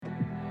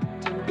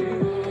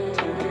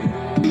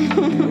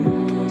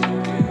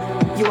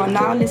You are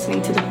now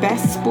listening to the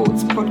best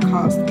sports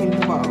podcast in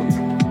the world.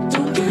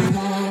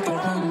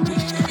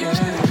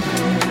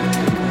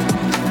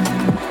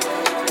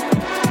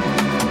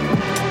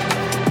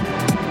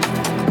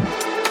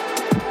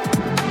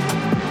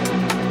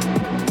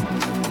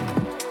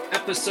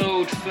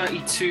 Episode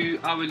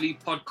 32, Our League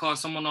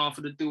Podcast. I'm on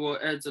after the duo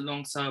Eds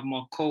alongside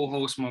my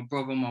co-host, my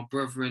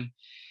brethren,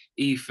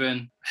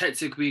 Ethan.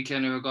 Hectic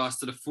weekend in regards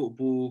to the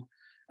football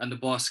and the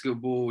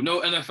basketball.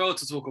 No NFL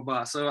to talk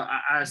about, so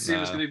I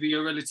assume it's going to be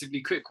a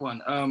relatively quick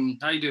one.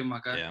 How you doing, my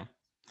guy?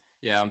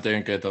 Yeah, I'm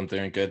doing good. Where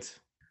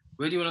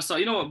do you want to start?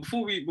 You know what?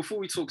 Before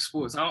we talk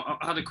sports, I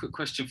had a quick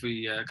question for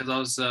you, because I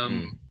was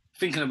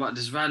thinking about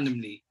this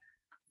randomly.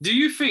 Do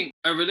you think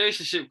a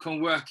relationship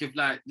can work if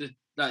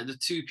the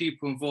two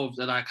people involved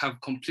are have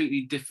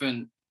completely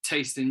different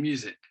taste in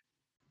music?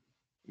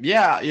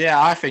 Yeah,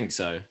 I think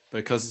so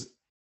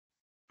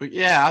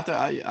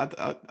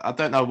I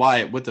don't know why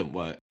it wouldn't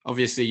work.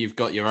 Obviously, you've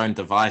got your own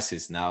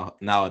devices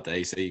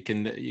nowadays, so you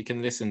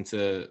can listen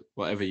to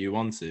whatever you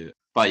want to.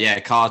 But yeah,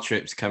 car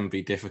trips can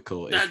be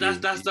difficult. That's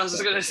what I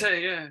was gonna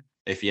say. Yeah.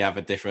 If you have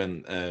a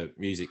different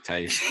music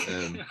taste,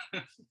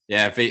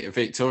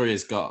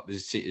 Victoria's got.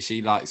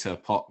 She likes her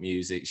pop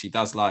music. She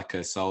does like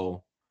her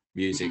soul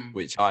music,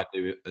 which I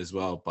do as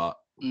well. But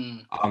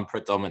I'm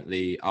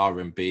predominantly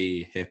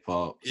R&B, hip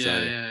hop.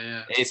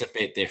 Yeah. It is a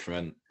bit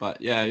different, but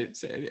yeah,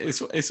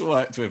 it's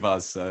worked with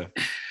us. So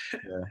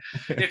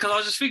because I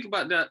was just thinking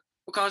about that.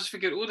 Because I was just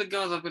thinking all the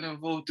girls I've been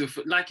involved with,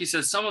 like you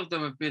said, some of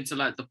them have been to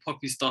the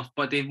poppy stuff,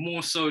 but they've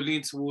more so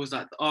leaned towards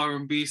the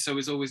R&B. So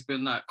it's always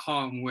been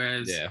calm.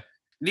 Whereas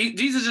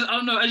these are just, I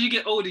don't know. As you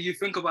get older, you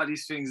think about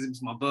these things.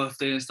 It's my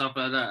birthday and stuff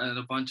like that, and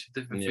a bunch of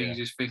different things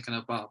you're thinking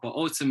about. But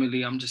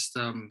ultimately, I'm just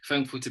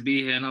thankful to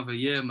be here another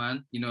year,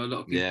 man. You know, a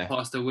lot of people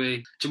passed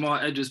away. Jamal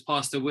Edwards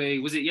passed away.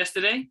 Was it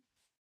yesterday?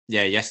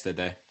 Yeah,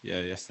 yesterday.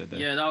 Yeah,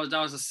 that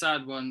was a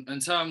sad one. In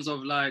terms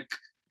of I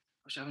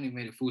haven't even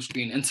made it full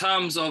screen. In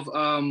terms of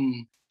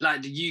the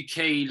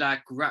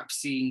UK rap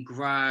scene,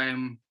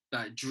 grime,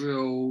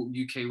 drill,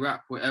 UK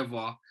rap,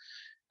 whatever.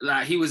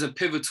 He was a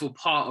pivotal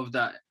part of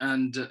that,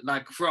 and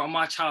throughout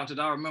my childhood,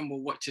 I remember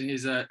watching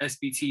his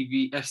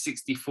SBTV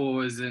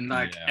F64s, and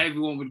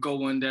everyone would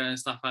go on there and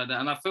stuff like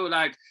that. And I feel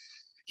like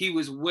he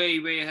was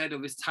way ahead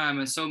of his time,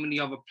 and so many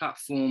other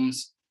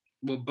platforms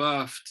were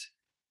birthed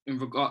in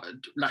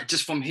regard,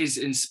 just from his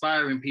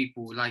inspiring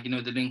people,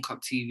 the Link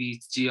Up TV,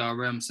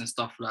 GRMs, and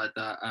stuff like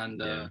that. And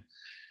very,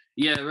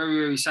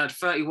 very sad.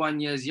 31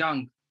 years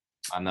young.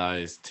 I know,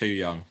 it's too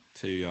young,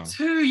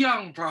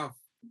 bro.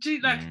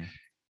 Gee,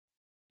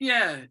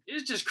 yeah,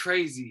 it's just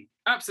crazy.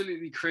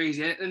 Absolutely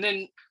crazy.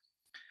 And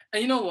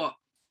you know what?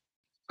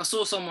 I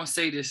saw someone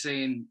say this,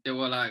 saying they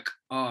were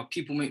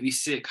people make me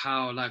sick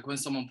how when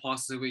someone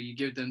passes away, you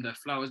give them their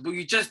flowers, but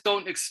you just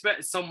don't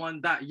expect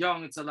someone that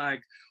young to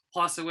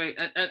pass away.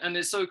 And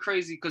it's so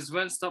crazy because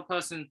once a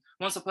person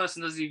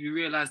doesn't even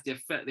realize the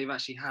effect they've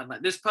actually had,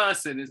 this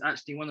person is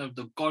actually one of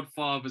the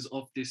godfathers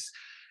of this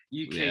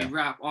UK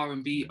rap,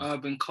 R&B,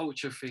 urban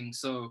culture thing.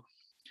 So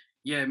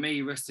yeah, may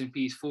he rest in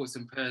peace, thoughts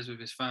and prayers with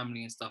his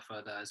family and stuff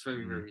like that. It's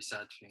very, very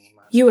sad thing,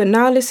 man. You are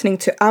now listening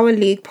to Our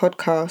League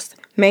Podcast,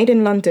 made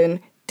in London,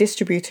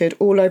 distributed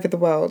all over the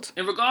world.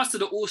 In regards to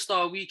the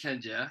All-Star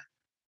weekend,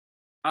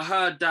 I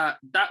heard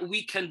that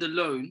weekend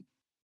alone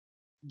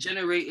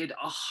generated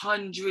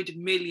 $100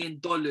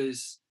 million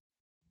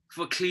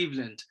for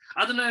Cleveland.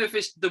 I don't know if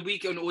it's the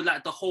weekend or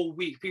the whole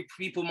week.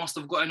 People must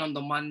have gotten on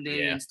the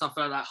Monday and stuff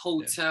like that.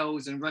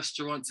 Hotels and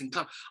restaurants and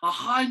clubs.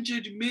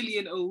 $100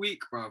 million a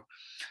week, bro.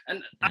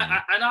 And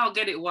I'll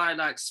get it why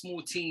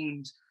small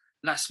teams,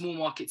 small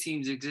market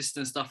teams exist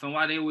and stuff, and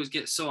why they always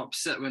get so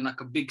upset when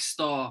a big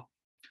star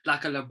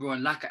like a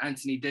LeBron, like a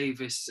Anthony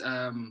Davis,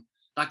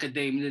 like a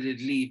Dame Lillard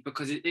leave,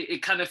 because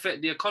it can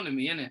affect the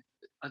economy, innit?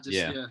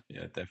 Yeah,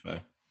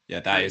 definitely.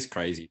 Yeah, that is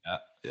crazy.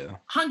 That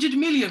 100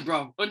 million,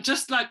 bro, on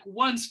just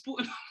one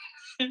sport.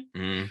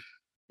 I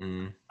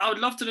would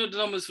love to know the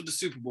numbers for the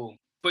Super Bowl,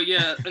 but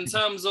yeah, in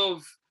terms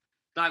of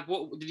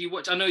what did you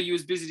watch? I know you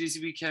was busy this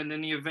weekend.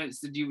 Any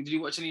events? Did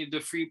you watch any of the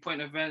 3-point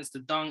events, the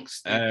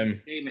dunks, the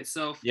game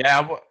itself?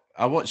 Yeah,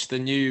 I watched the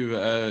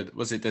new.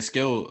 Was it the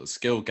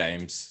skill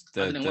games?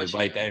 The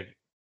way they.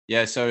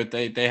 Yeah, so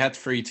they had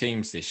 3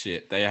 teams this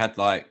year. They had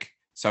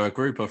a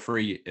group of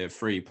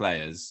three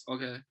players.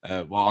 Okay.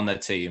 Were on their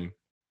team.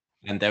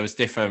 And there was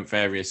different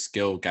various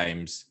skill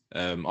games.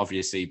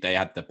 Obviously, they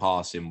had the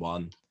passing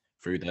one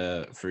through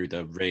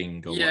the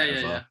ring or whatever,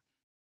 yeah.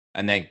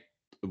 And then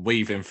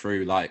weaving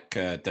through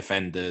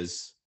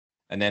defenders.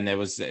 And then there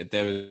was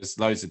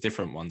loads of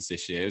different ones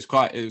this year. It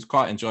was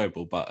quite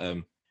enjoyable. But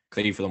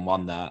Cleveland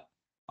won that.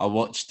 I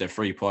watched the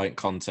 3-point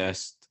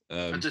contest.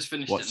 I just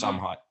finished watched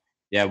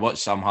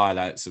some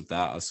highlights of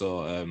that. I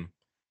saw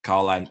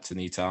Karl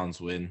Anthony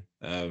Towns win.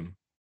 And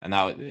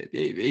now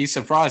he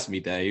surprised me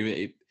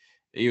there.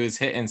 He was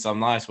hitting some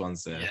nice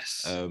ones there.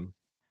 Yes.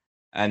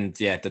 And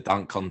yeah, the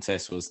dunk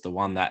contest was the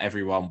one that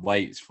everyone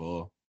waits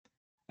for.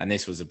 And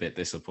this was a bit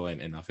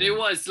disappointing, I think. It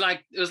was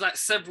like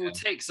several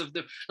takes of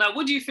the like.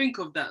 What do you think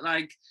of that?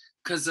 Like,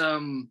 because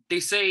they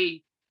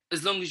say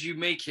as long as you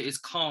make it, it's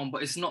calm,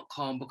 but it's not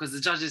calm because the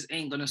judges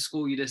ain't gonna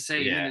score you the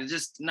same. Yeah. They're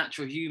just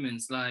natural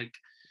humans. Like,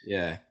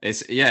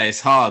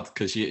 it's hard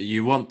because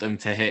you want them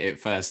to hit it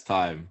first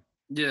time.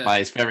 yeah.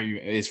 But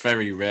it's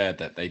very rare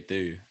that they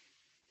do.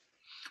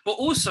 But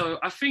also,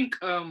 I think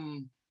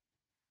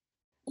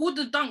all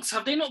the dunks,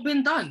 have they not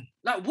been done?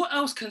 Like, what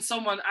else can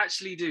someone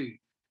actually do?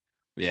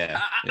 Yeah,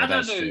 I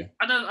don't know. True.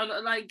 I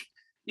don't like.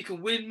 You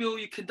can windmill.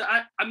 You can.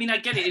 I mean, I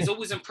get it. It's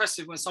always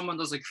impressive when someone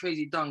does a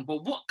crazy dunk.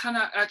 But what can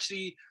I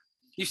actually?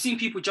 You've seen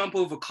people jump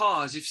over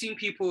cars. You've seen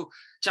people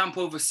jump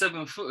over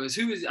 7-footers.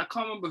 Who is it? I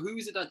can't remember. Who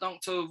is it that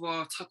dunked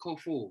over Taco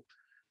Fall?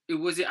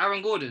 Was it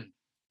Aaron Gordon?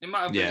 It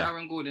might have been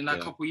Aaron Gordon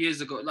like a couple of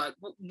years ago. Like,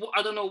 what,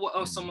 I don't know what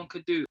else someone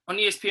could do. On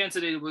ESPN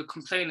today, they were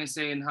complaining,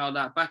 saying how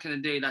like back in the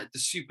day, like the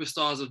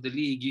superstars of the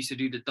league used to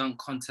do the dunk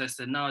contest,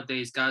 and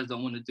nowadays guys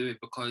don't want to do it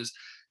because,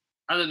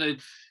 I don't know.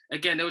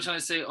 Again, they were trying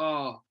to say,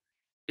 oh,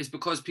 it's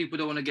because people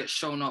don't want to get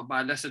shown up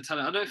by lesser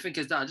talent. I don't think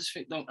it's that.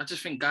 I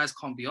just think guys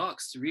can't be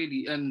asked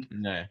really. And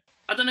no,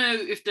 I don't know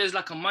if there's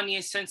like a money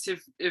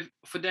incentive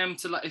for them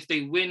to like if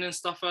they win and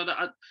stuff like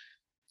that.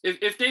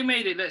 If they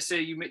made it, let's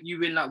say you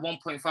win like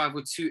 1.5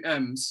 or 2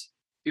 M's,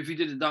 if you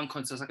did the dunk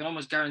contest, I can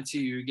almost guarantee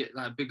you get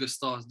like bigger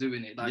stars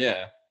doing it. Like,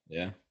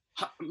 yeah.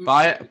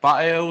 But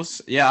I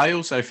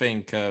also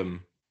think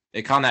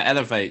it kind of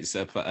elevates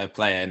a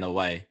player in a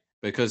way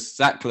because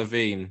Zach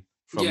LaVine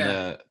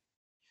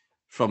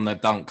from the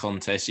dunk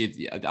contest,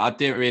 I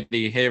didn't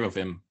really hear of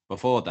him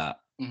before that,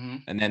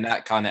 and then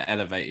that kind of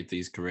elevated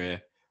his career.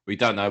 We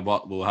don't know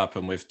what will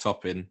happen with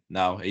Toppin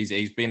now.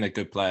 He's been a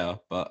good player,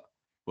 but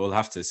we'll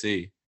have to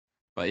see.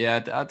 But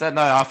yeah, I don't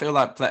know. I feel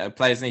like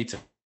players need to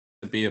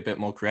be a bit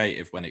more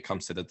creative when it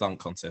comes to the dunk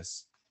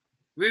contest.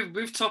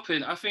 With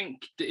Toppin, I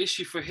think the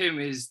issue for him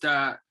is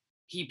that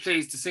he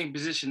plays the same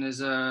position as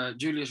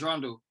Julius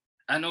Randle,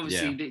 and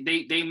obviously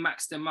they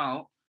maxed him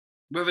out.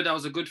 Whether that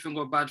was a good thing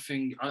or a bad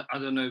thing, I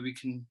don't know. We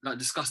can like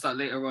discuss that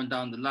later on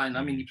down the line.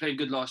 I mean, he played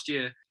good last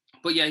year,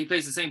 but yeah, he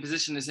plays the same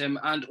position as him,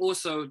 and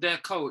also their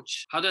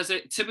coach. How does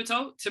it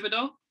Thibodeau?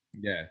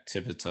 Yeah,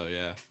 Thibodeau.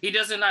 Yeah, he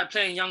doesn't like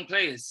playing young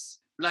players.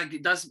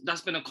 Like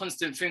that's been a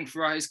constant thing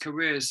throughout his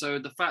career. So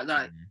the fact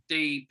that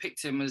they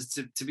picked him as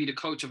to be the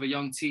coach of a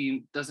young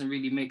team doesn't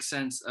really make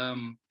sense.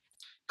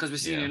 Because we're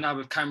seeing it now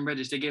with Cam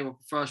Reddish. They gave up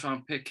a first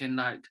round pick and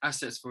like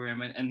assets for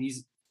him, and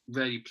he's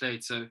rarely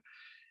played. So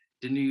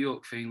the New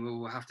York thing,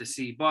 we'll have to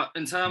see. But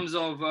in terms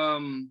of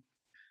the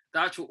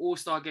actual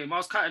All-Star game, I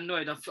was quite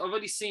annoyed. I've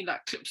already seen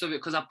like clips of it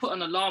because I put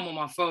an alarm on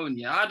my phone.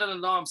 Yeah, I had an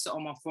alarm set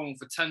on my phone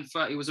for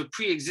 10:30. It was a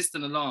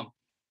pre-existing alarm.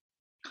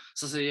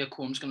 So I said, yeah,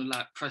 cool. I'm just gonna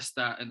like press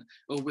that and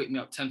it'll wake me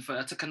up 10:30.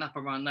 I took a nap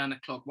around 9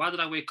 o'clock. Why did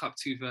I wake up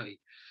 2:30? I'm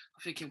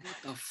thinking, what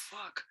the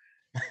fuck?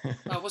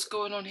 Like, what's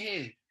going on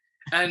here?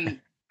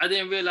 And I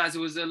didn't realize it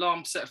was an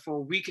alarm set for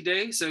a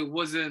weekday, so it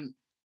didn't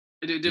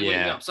wake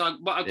me up. So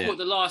I caught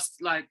the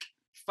last like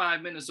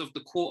 5 minutes of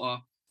the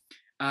quarter,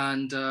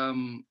 and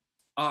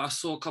I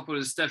saw a couple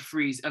of the Steph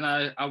threes, and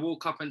I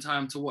woke up in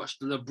time to watch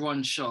the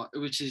LeBron shot,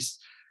 which is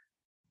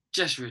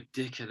just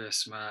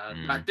ridiculous,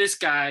 man. Like this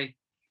guy.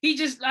 He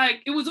just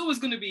like it was always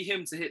going to be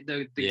him to hit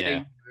the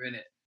game in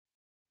it,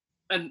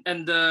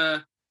 and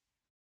the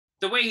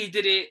way he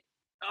did it,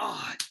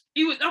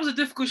 that was a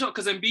difficult shot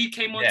because Embiid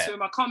came onto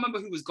him. I can't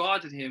remember who was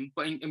guarding him,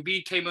 but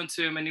Embiid came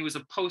onto him and it was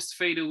a post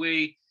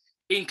fadeaway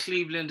in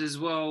Cleveland as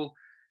well.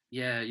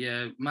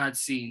 Yeah, mad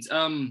scenes.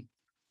 And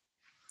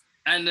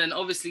then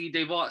obviously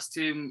they've asked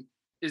him,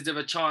 is there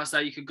a chance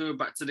that you could go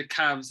back to the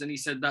Cavs? And he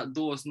said that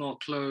door's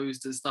not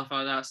closed and stuff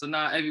like that. So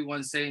now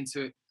everyone's saying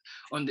to it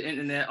on the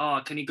internet,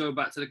 can he go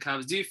back to the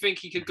Cavs? Do you think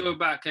he could go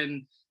back,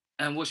 and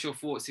what's your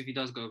thoughts if he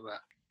does go back?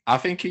 I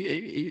think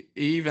he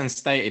even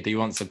stated he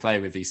wants to play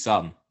with his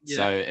son. Yeah.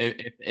 So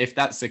if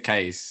that's the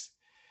case,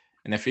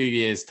 in a few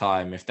years'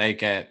 time, if they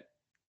get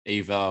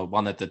either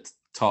one of the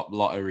top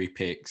lottery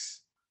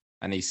picks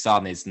and his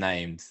son is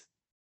named,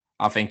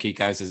 I think he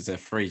goes as a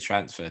free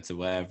transfer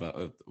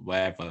to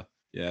wherever.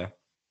 Yeah,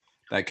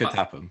 that could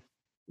happen.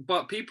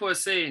 But people are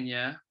saying,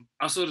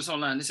 I saw this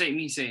online. This ain't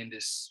me saying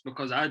this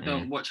because I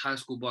don't watch high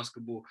school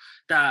basketball.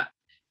 That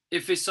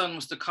if his son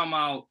was to come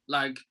out,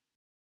 like,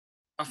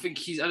 I think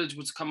he's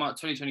eligible to come out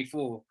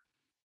 2024,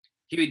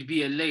 he would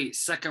be a late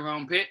second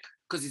round pick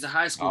because he's a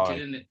high school kid,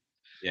 isn't it?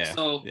 Yeah.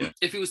 So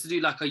if he was to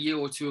do like a year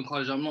or two in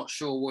college, I'm not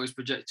sure what his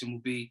projection will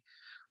be.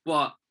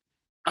 But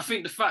I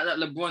think the fact that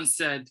LeBron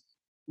said,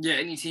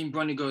 any team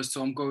Bronny goes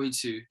to, I'm going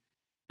to,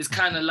 is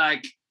kind of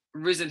like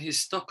risen his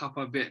stock up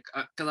a bit,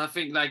 because I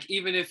think like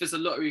even if it's a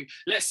lottery,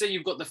 let's say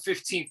you've got the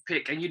 15th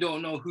pick and you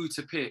don't know who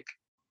to pick,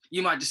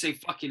 you might just say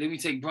fuck it, let me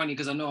take Bronny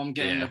because I know I'm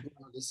getting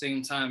LeBron at the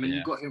same time, and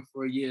you got him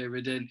for a year,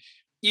 and then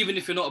even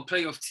if you're not a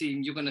playoff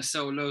team, you're gonna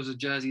sell loads of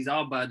jerseys.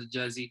 I'll buy the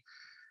jersey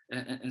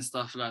and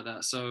stuff like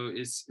that. So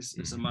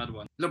it's a mad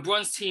one.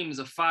 LeBron's teams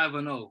are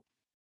 5-0.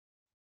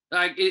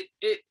 Like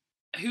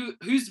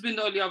who's been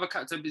the only other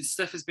captain?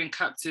 Steph has been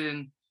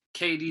captain,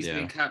 KD's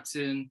been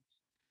captain.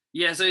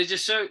 Yeah, so it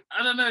just showed.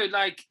 I don't know.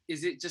 Like,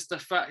 is it just the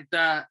fact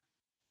that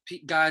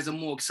guys are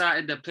more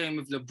excited they're playing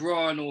with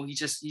LeBron, or he's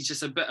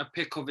just a better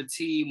pick of a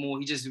team, or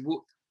he just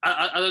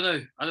I don't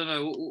know. I don't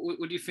know.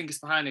 What do you think is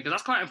behind it? Because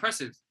that's quite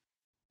impressive.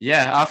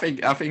 Yeah, I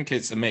think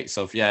it's a mix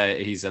of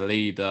he's a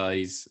leader,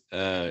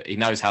 he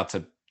knows how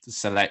to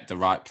select the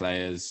right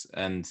players,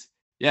 and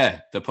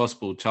the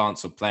possible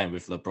chance of playing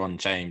with LeBron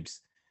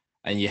James,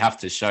 and you have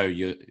to show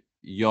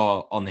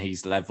you're on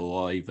his level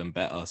or even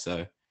better.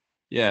 So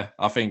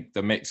I think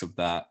the mix of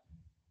that,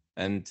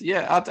 and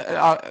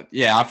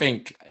I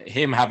think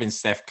him having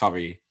Steph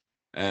Curry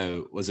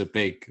was a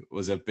big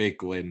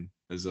win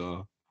as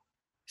well.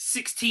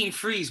 16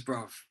 threes,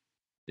 bruv.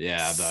 Yeah,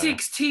 I know.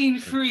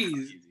 16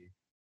 threes.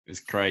 It's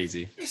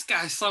crazy. This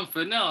guy's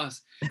something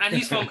else, and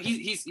he's from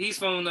he's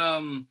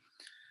from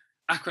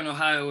Akron,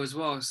 Ohio as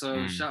well.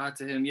 So shout out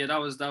to him. Yeah, that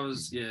was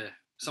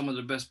some of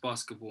the best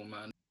basketball,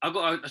 man. I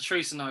got a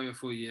trade scenario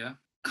for you. Yeah,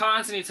 Karl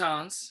Anthony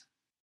Towns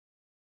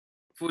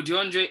for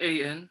DeAndre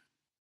Ayton,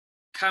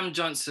 Cam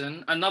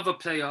Johnson, another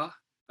player,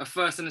 a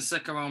first and a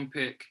second round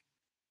pick.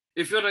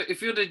 If you're the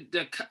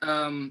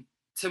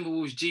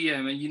Timberwolves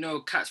GM and you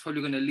know Cat's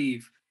probably gonna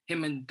leave,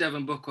 him and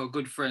Devin Booker are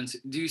good friends.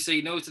 Do you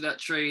say no to that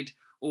trade,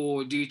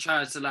 or do you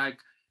try to like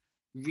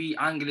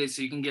re-angle it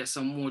so you can get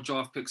some more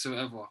draft picks or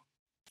whatever?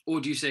 Or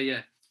do you say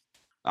yeah?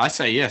 I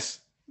say yes.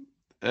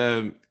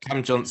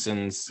 Cam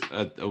Johnson's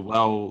a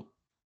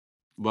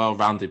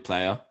well-rounded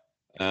player,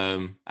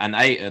 and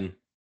Ayton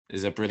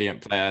is a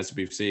brilliant player, as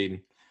we've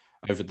seen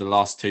over the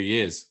last 2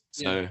 years.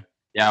 So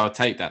I would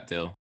take that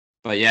deal.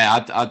 But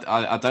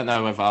I don't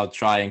know whether I'll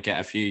try and get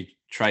a few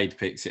draft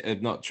picks here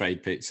and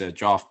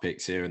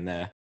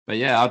there.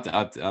 But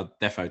I'd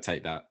definitely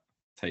take that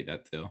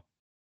deal.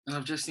 And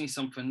I've just seen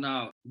something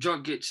now.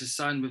 Dragic is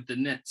signed with the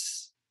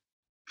Nets.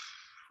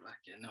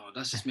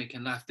 That's just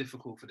making life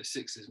difficult for the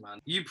Sixers,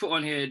 man. You put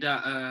on here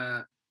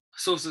that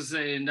sources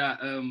saying that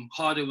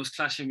Harden was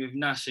clashing with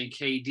Nash and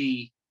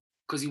KD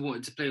because he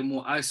wanted to play a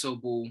more ISO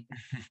ball,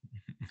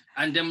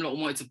 and them lot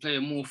wanted to play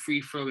a more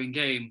free-flowing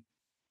game.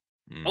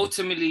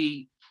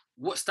 Ultimately,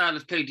 what style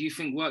of play do you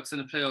think works in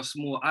the playoffs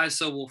more,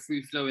 ISO or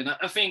free-flowing?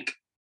 I think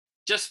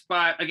just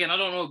by, again, I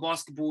don't know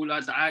basketball,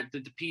 like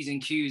the P's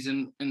and Q's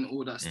and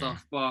all that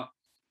stuff, but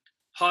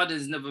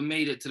Harden's never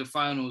made it to the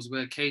finals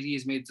where KD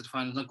has made it to the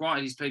finals. Now,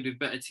 granted, he's played with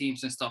better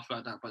teams and stuff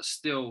like that, but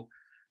still,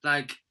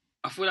 like,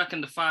 I feel like in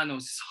the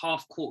finals, it's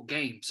half-court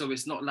game, so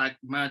it's not like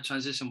mad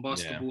transition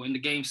basketball, and the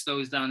game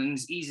slows down, and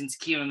it's easy to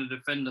key on the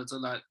defender to,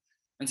 like,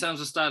 in terms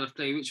of style of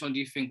play, which one do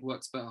you think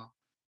works better?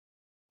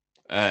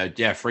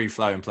 Free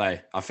flowing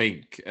play. I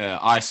think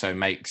ISO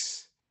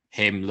makes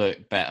him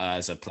look better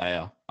as a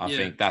player. I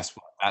think that's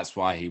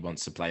why he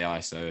wants to play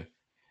ISO. It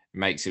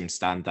makes him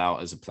stand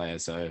out as a player.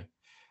 So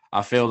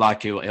I feel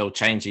like he'll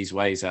change his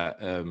ways at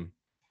the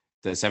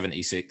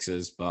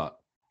 76ers, but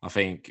I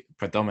think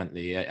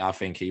predominantly, I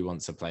think he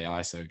wants to play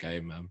ISO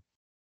game.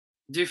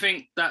 Do you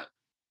think that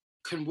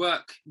can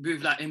work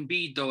with like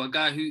Embiid though, a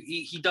guy who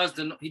he does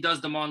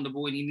demand the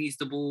ball and he needs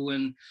the ball,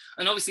 and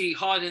obviously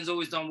Harden's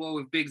always done well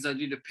with bigs that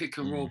do the pick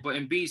and roll, but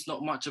Embiid's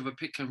not much of a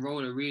pick and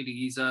roller really.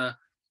 He's a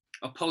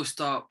post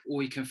up,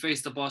 or he can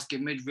face the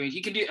basket mid range.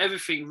 He can do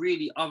everything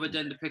really other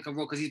than the pick and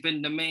roll because he's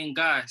been the main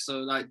guy. So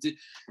like, do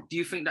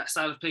you think that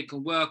style of play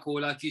can work, or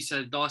like you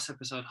said last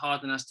episode,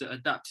 Harden has to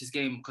adapt his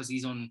game because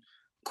he's on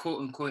quote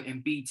unquote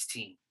Embiid's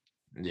team?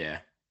 Yeah,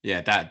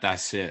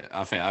 that's it.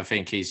 I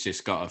think he's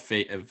just got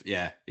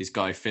he's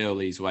got to feel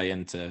his way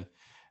into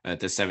the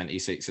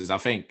 76ers. I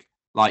think,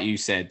 like you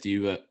said,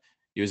 you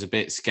was a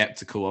bit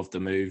skeptical of the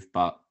move,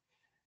 but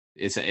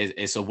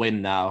it's a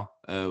win now.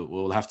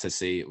 We'll have to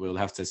see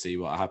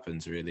what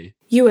happens, really.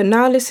 You are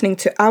now listening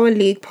to Our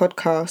League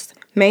podcast,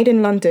 made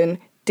in London,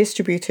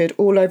 distributed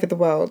all over the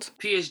world.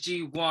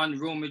 PSG won,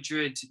 Real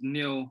Madrid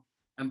 0.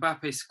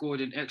 Mbappe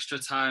scored in extra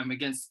time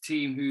against a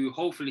team who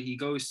hopefully he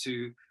goes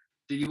to.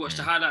 Did you watch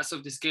the highlights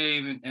of this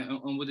game,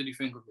 and what did you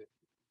think of it?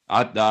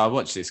 I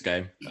watched this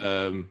game.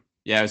 It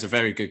was a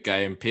very good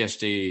game.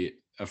 PSG,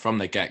 from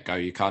the get-go,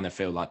 you kind of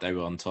feel like they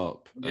were on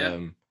top. Yeah.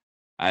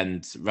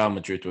 And Real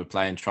Madrid were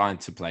trying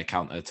to play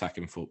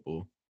counter-attacking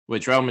football,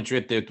 which Real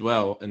Madrid did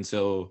well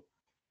until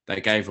they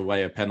gave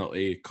away a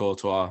penalty.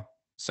 Courtois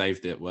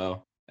saved it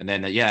well. And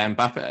then,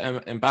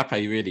 Mbappe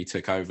really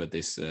took over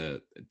this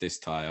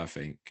tie, I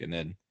think. And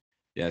then,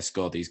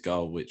 scored his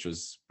goal, which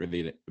was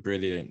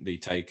brilliantly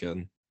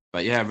taken.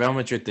 But Real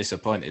Madrid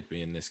disappointed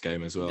me in this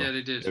game as well. Yeah,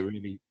 they did. They're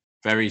really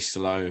very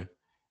slow.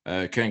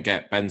 Couldn't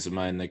get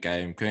Benzema in the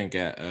game. Couldn't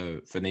get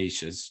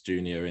Vinicius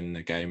Junior in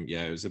the game.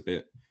 Yeah, it was a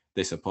bit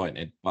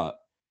disappointed. But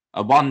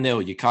a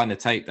 1-0, you kind of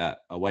take that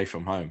away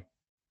from home.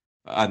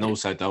 And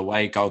also the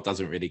away goal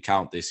doesn't really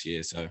count this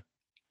year. So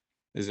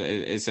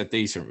it's a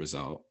decent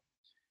result.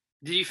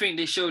 Do you think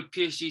they showed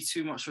PSG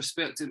too much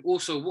respect? And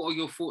also, what are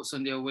your thoughts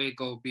on the away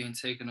goal being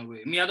taken away?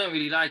 I mean, I don't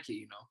really like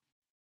it,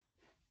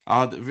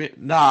 I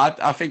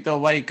think the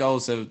away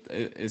goals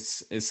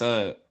it's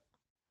a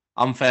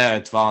unfair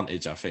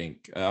advantage. I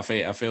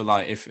feel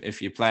like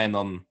if you're playing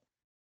on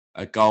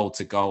a goal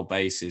to goal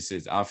basis,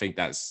 I think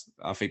that's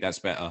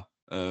better.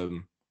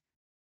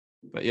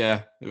 But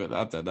yeah,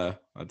 I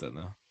don't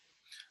know.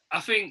 I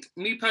think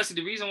me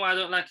personally, the reason why I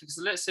don't like it is,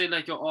 let's say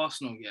like you're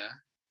Arsenal, yeah,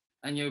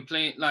 and you're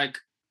playing like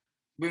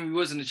when we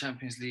was in the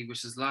Champions League,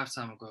 which is a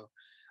lifetime ago,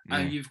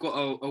 and you've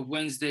got a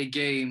Wednesday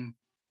game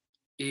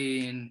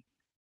in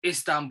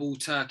Istanbul,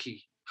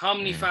 Turkey. How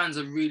many fans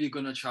are really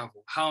gonna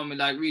travel? How many,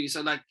 like, really?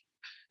 So like,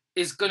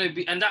 it's gonna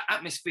be, and that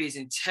atmosphere is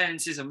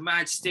intense. It's a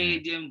mad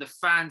stadium. The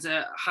fans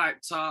are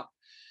hyped up,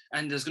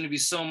 and there's gonna be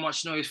so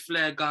much noise,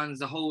 flare guns,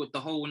 the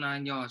whole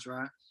 9 yards,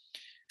 right?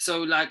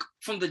 So like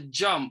from the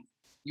jump,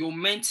 you're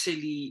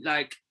mentally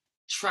like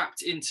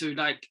trapped into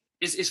like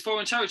it's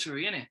foreign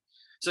territory, isn't it?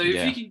 So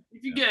if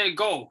you get a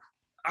goal,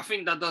 I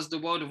think that does the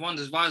world of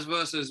wonders. Vice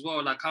versa as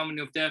well. Like how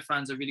many of their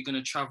fans are really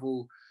gonna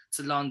travel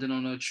to London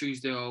on a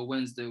Tuesday or a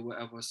Wednesday or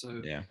whatever?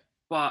 So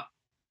but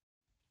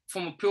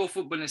from a pure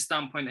footballing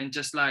standpoint and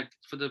just like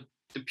for the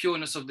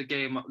pureness of the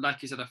game,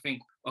 like you said, I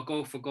think a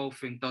goal for goal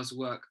thing does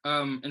work.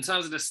 In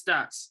terms of the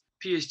stats,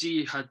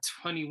 PSG had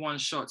 21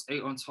 shots,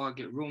 8 on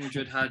target. Real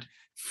Madrid had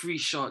 3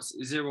 shots,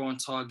 0 on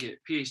target.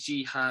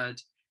 PSG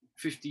had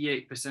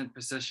 58%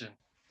 possession.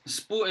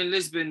 Sporting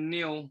Lisbon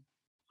 0,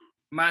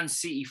 Man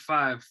City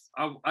 5.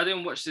 I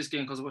didn't watch this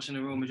game because I was watching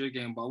the Real Madrid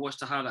game, but I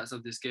watched the highlights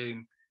of this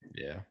game.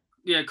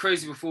 Yeah,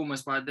 crazy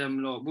performance by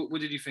them lot.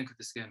 What did you think of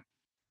this game?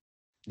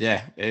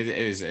 Yeah,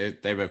 it was.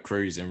 They were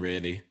cruising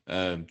really.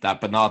 That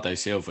Bernardo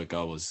Silva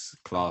goal was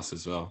class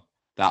as well.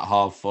 That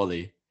half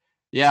volley.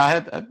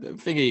 Yeah, I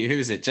think who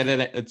was it?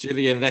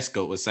 Julian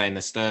Lescott was saying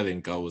the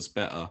Sterling goal was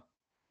better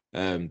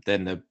than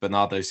the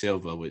Bernardo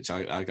Silva, which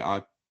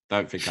I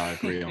don't think I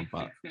agree on.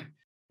 But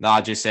no,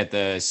 I just said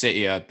the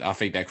City. I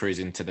think they're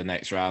cruising to the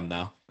next round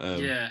now.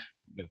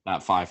 With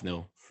that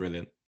 5-0,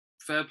 brilliant.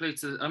 Fair play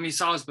to. I mean,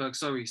 Salzburg.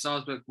 Sorry,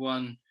 Salzburg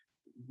won.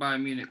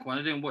 Bayern Munich won.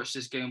 I didn't watch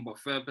this game, but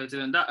fair play to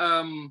them. That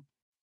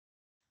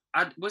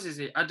what is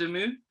it?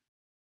 Adamu?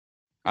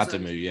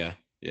 Adamu,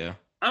 yeah.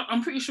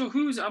 I'm pretty sure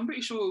I'm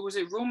pretty sure was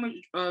it Roma?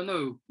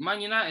 No, Man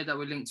United that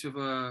were linked with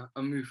a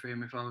move for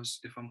him. If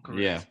I'm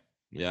correct.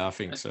 Yeah, I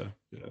think so.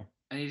 Yeah.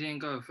 And he didn't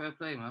go. Fair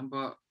play, man.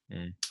 But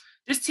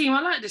this team, I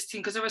like this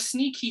team because they're a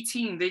sneaky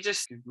team.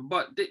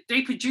 But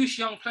they produce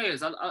young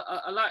players.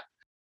 I like.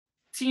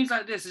 Teams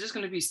like this are just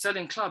going to be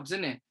selling clubs,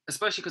 isn't it?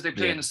 Especially because they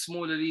play in a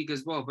smaller league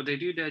as well, but they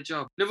do their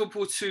job.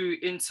 Liverpool 2,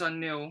 Inter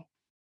 0.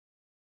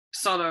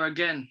 Salah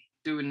again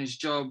doing his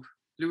job.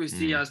 Luis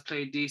Diaz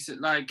played decent.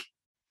 Like,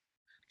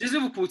 this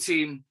Liverpool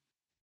team,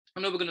 I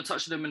know we're going to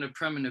touch them in the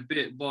Prem in a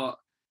bit, but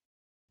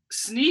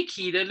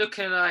sneaky, they're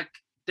looking like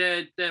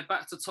they're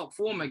back to top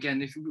form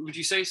again. Would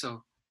you say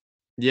so?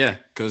 Yeah,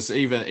 because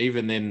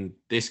even in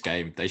this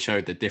game, they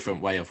showed a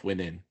different way of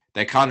winning.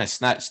 They kind of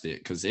snatched it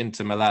because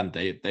Inter Milan,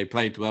 they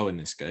played well in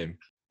this game.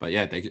 But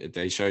yeah,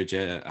 they showed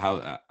you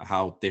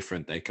how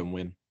different they can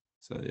win.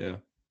 So yeah.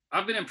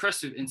 I've been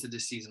impressed with Inter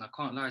this season. I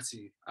can't lie to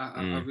you.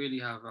 I really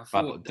have.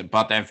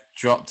 But they've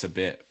dropped a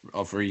bit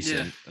of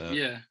recent.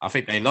 I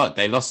think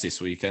they lost this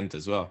weekend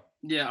as well.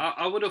 Yeah,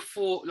 I would have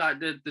thought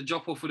like the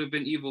drop off would have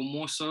been even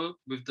more so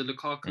with the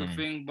Lukaku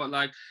thing, but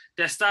like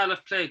their style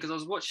of play, because I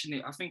was watching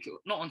it, I think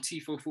not on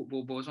Tifo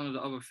Football, but it was one of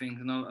the other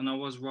things, and I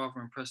was rather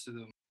impressed with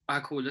them. All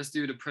right, cool. Let's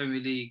do the Premier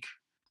League.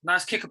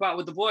 Nice kickabout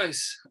with the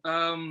boys.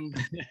 I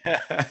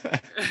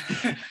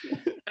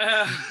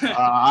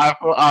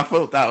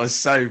thought that was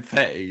so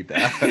petty.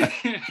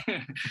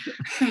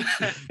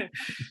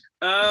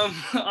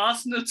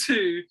 Arsenal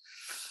 2,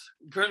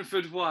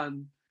 Brentford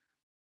 1.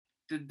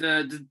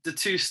 The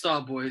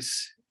 2-star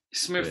boys.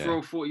 Smith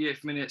Rowe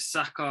 48th minute,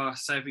 Saka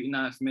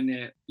 79th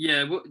minute.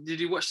 Yeah, did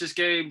you watch this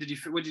game?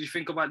 What did you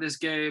think about this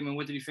game, and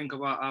what did you think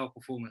about our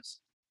performance?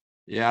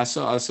 Yeah, I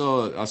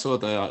saw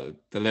the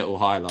little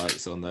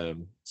highlights on the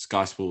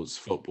Sky Sports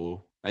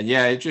Football, and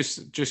yeah, it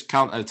just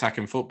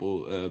counter-attacking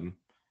football.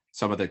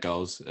 Some of the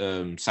goals,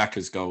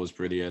 Saka's goal was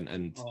brilliant,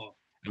 and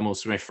Emil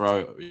Smith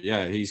Rowe,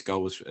 his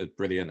goal was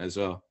brilliant as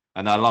well.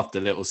 And I love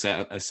the little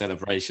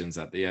celebrations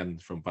at the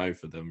end from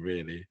both of them.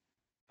 Really,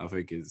 I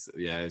think it's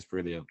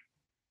brilliant.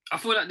 I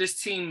feel like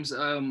this team's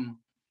having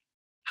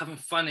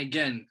fun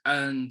again,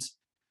 and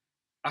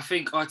I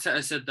think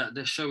Arteta said that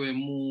they're showing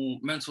more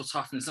mental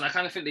toughness, and I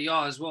kind of think they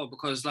are as well,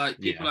 because like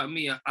people like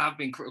me, I've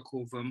been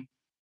critical of them,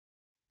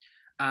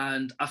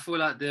 and I feel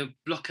like they're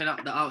blocking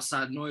out the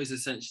outside noise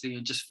essentially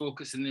and just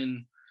focusing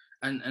in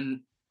and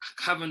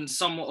having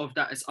somewhat of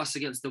that it's us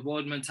against the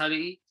world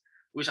mentality,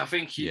 which I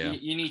think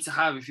you need to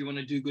have if you want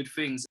to do good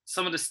things.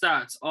 Some of the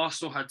stats: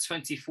 Arsenal had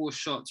 24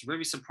 shots,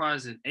 very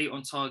surprising, 8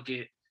 on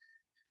target.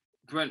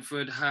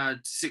 Brentford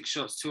had 6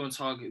 shots, 2 on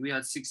target. We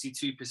had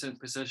 62%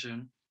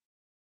 possession.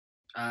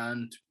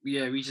 And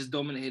we just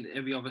dominated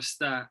every other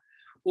stat.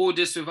 All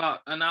this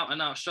without an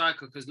out-and-out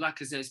striker, because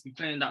Lacazette's been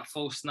playing that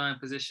false 9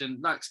 position.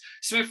 Like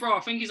Smith Rowe, I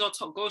think he's our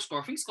top goal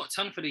scorer. I think he's got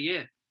 10 for the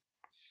year.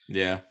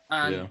 Yeah.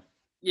 And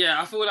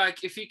I feel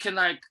like if he can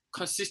like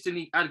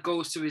consistently add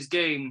goals to his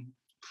game,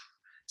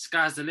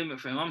 sky's the limit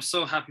for him. I'm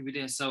so happy we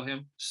didn't sell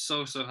him.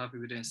 So happy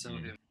we didn't sell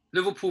him.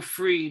 Liverpool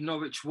 3,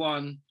 Norwich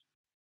 1.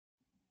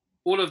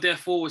 All of their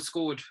forwards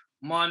scored.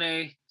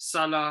 Mane,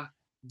 Salah,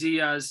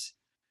 Diaz.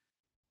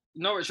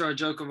 Norwich are a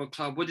joke of a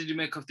club. What did you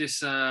make of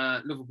this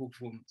Liverpool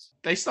performance?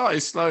 They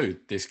started slow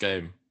this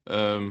game.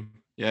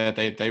 Yeah,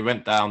 they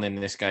went down in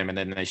this game and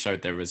then they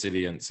showed their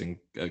resilience and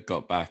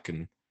got back.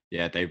 And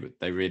yeah,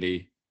 they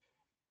really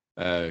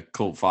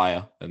caught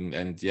fire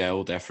and yeah,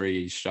 all their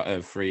three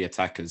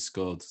attackers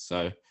scored.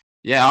 So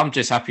yeah, I'm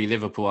just happy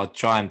Liverpool are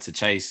trying to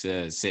chase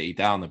City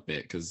down a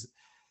bit, because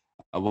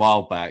a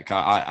while back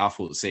I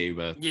thought City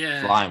were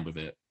flying with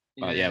it.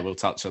 But yeah, we'll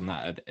touch on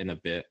that in a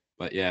bit.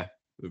 But yeah,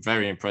 we're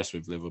very impressed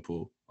with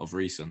Liverpool of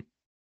recent.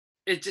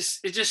 It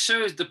just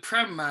shows the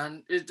Prem,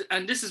 man.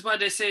 And this is why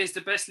they say it's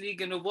the best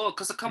league in the world,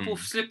 because a couple of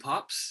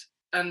slip-ups,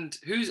 and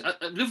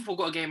Liverpool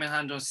got a game in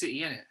hand on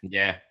City, innit?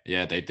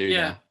 Yeah, they do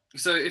now.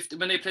 So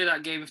when they play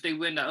that game, if they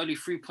win, they're only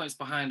 3 points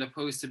behind,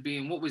 opposed to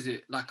being, what was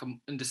it, like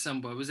in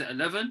December? Was it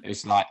 11?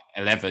 It's like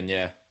 11,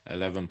 yeah.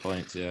 11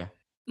 points, yeah.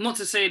 Not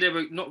to say they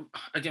were not,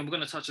 again, we're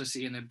going to touch on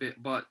City in a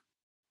bit, but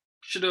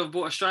should have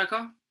bought a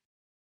striker?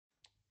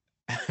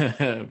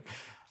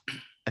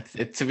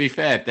 To be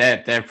fair,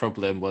 their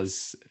problem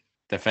was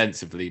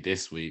defensively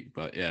this week,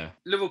 but yeah.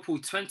 Liverpool,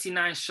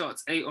 29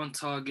 shots, 8 on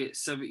target,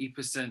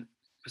 70%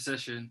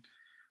 possession.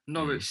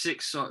 Norwich,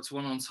 6 shots,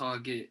 1 on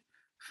target,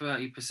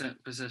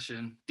 30%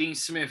 possession. Dean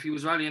Smith, he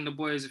was rallying the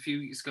boys a few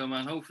weeks ago,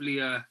 man.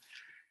 Hopefully,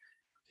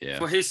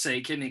 for his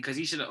sake, innit? Because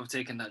he shouldn't have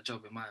taken that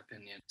job, in my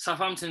opinion.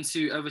 Southampton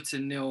 2,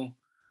 Everton 0.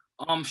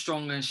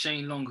 Armstrong and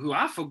Shane Long, who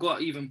I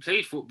forgot even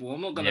played football.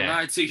 I'm not going to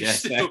lie to you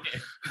still.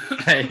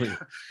 I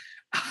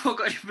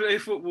forgot he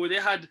played football.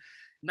 They had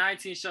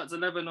 19 shots,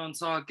 11 on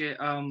target.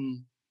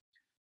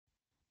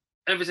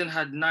 Everton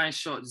had 9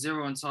 shots,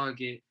 0 on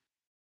target.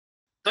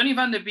 Donny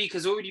van der Beek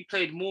has already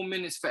played more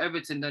minutes for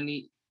Everton than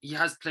he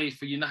has played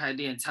for United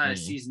the entire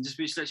season, just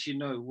which lets you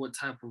know what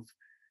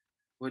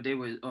they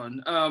were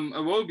on.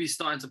 Iwobi's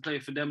starting to play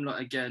for them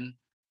lot again.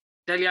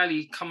 Dele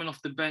Alli coming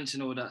off the bench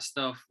and all that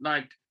stuff.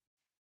 Like,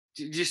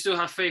 do you still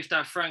have faith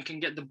that Frank can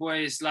get the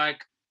boys like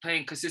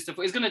playing consistent?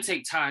 It's going to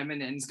take time,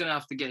 innit? And he's going to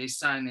have to get his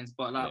signings.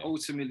 But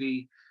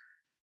ultimately,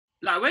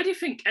 like, where do you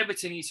think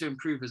Everton need to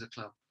improve as a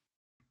club?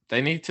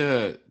 They need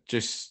to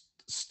just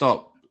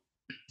stop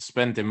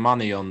spending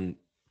money on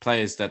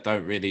players that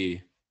don't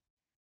really,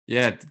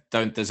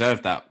 don't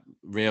deserve that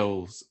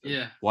real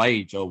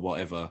wage or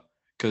whatever.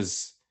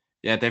 Because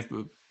they've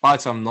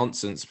bought some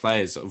nonsense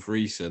players of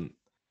recent,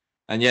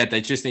 and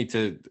they just need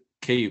to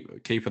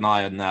keep an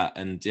eye on that,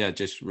 and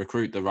just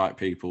recruit the right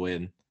people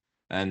in,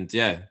 and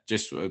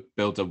just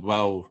build a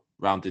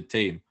well-rounded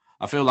team.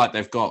 I feel like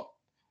they've got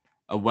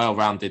a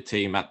well-rounded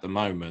team at the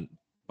moment,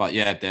 but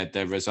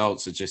their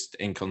results are just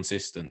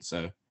inconsistent.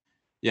 So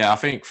I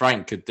think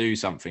Frank could do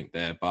something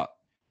there, but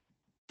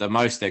the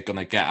most they're going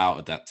to get out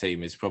of that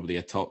team is probably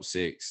a top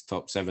 6,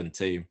 top 7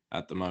 team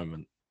at the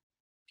moment.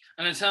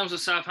 And in terms of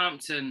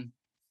Southampton,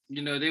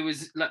 we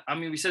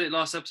said it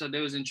last episode,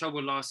 they was in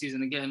trouble last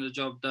season and getting the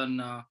job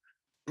done.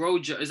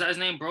 Broja, is that his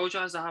name?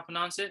 Broja, is that how I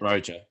pronounce it?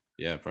 Broja,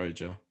 yeah,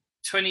 Broja.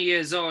 20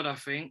 years old, I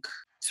think.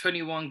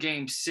 21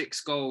 games,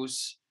 6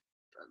 goals.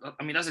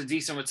 I mean, that's a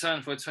decent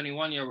return for a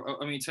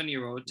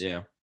 20-year-old.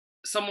 Yeah.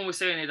 Someone was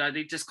saying that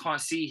they just can't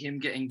see him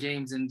getting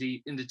games in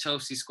the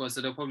Chelsea squad,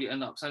 so they'll probably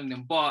end up signing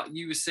him. But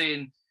you were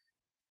saying,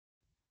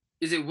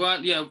 is it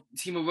Werner? Yeah,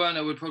 Timo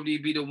Werner would probably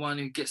be the one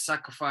who gets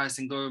sacrificed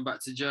and going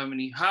back to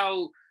Germany.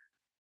 How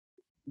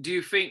do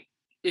you think,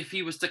 if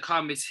he was to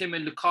come, it's him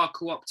and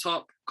Lukaku up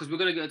top? Because we're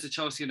going to get into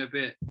Chelsea in a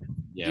bit.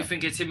 Yeah. Do you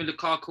think it's him and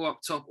Lukaku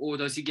up top, or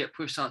does he get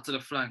pushed out to the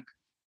flank?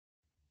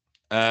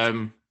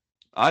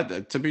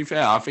 To be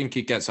fair, I think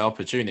he gets an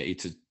opportunity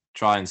to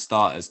try and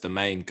start as the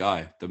main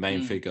guy, the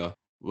main figure.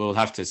 We'll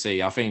have to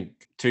see. I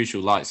think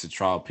Tuchel likes to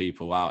trial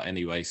people out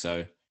anyway,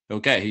 so he'll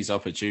get his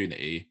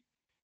opportunity.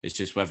 It's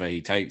just whether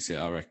he takes it,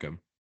 I reckon.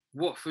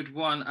 Watford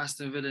 1,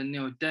 Aston Villa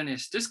 0.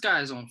 Dennis, this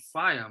guy is on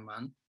fire,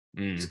 man.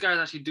 This guy's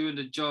actually doing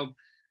the job.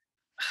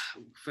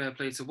 Fair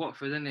play to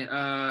Watford, isn't it?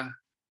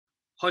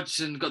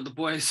 Hodgson got the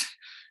boys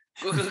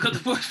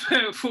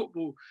playing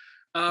football.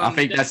 I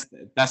think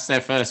that's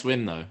their first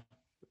win though,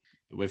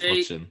 with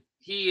Hodgson.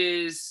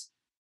 He is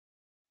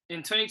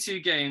in 22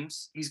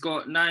 games. He's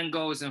got 9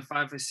 goals and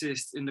 5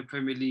 assists in the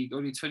Premier League.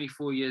 Only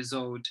 24 years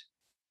old.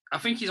 I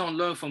think he's on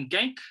loan from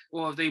Genk,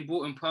 or have they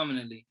bought him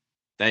permanently?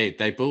 They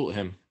bought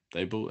him.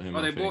 They bought him.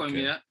 Oh, they bought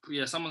him.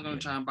 Yeah. Someone's gonna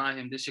try and buy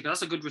him this year.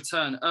 That's a good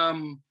return.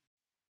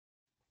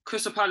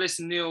 Crystal Palace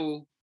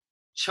 0,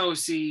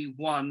 Chelsea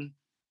 1.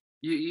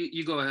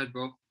 You go ahead,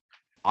 bro.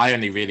 I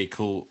only really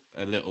caught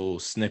a little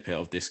snippet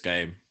of this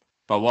game,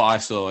 but what I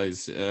saw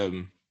is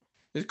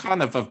it's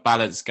kind of a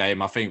balanced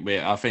game. I think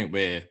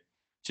we're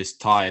just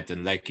tired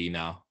and leggy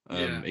now.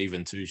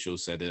 Even Tuchel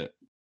said it.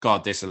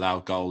 Got a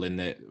disallowed goal in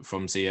it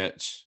from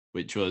Ziyech,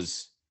 which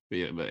was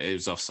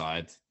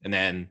offside, and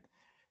then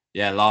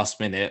last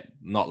minute,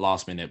 not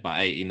last minute, but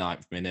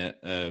 89th minute,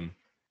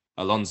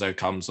 Alonso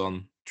comes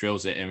on,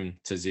 drills it in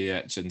to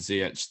Ziyech, and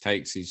Ziyech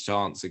takes his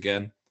chance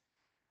again.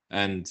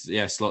 And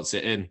slots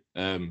it in.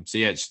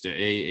 Ziyech,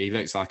 he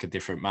looks like a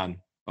different man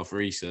of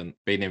recent,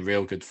 been in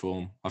real good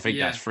form. I think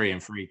that's 3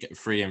 in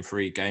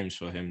 3 games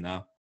for him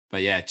now.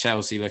 But yeah,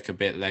 Chelsea look a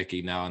bit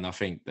leggy now, and I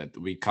think that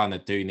we kind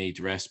of do need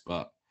rest.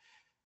 But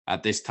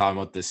at this time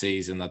of the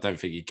season, I don't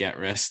think you get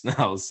rest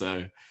now.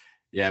 So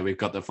yeah, we've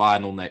got the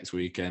final next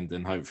weekend,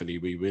 and hopefully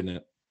we win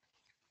it.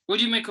 What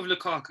do you make of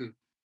Lukaku?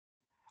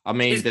 I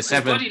mean, His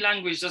body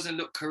language doesn't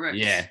look correct.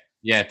 Yeah.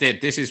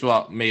 This is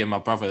what me and my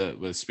brother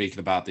were speaking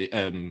about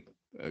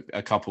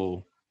a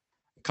couple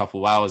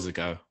hours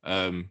ago.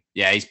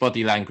 Yeah, his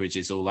body language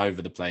is all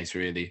over the place.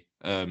 Really,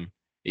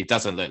 he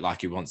doesn't look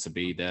like he wants to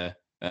be there.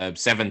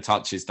 7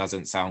 touches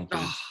doesn't sound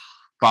good,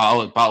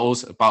 but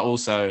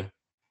also,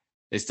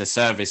 is the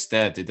service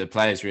there? Did the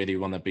players really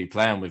want to be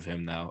playing with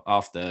him now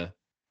after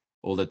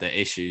all of the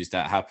issues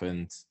that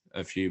happened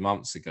a few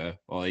months ago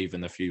or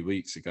even a few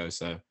weeks ago?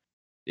 So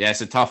yeah,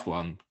 it's a tough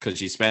one because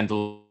you spend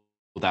all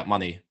that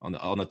money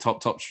on a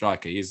top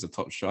striker. He is the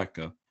top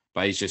striker,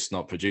 but he's just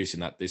not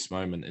producing at this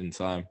moment in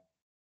time.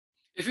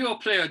 If you're a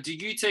player, do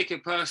you take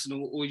it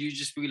personal, or you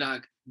just be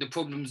like, the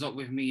problem's not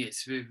with me,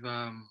 it's with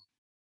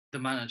the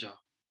manager?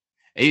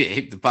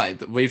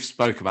 But we've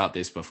spoke about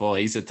this before.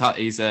 He's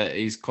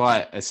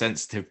quite a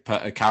sensitive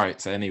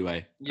character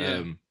anyway.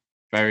 Yeah.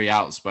 Very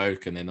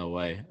outspoken in a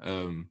way.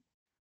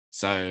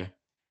 So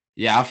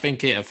yeah, I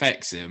think it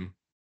affects him,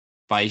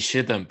 but he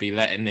shouldn't be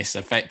letting this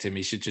affect him.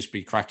 He should just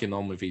be cracking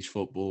on with his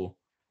football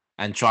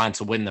and trying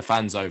to win the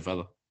fans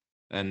over.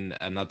 And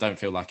I don't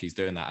feel like he's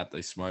doing that at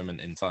this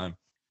moment in time.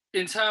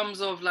 In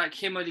terms of like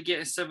him only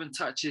getting 7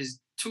 touches,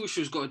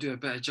 Tuchel's got to do a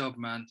better job,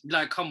 man.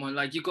 Like, come on,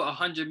 like you got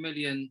 100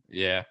 million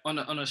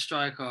on a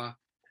striker,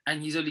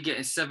 and he's only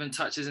getting 7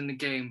 touches in the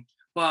game.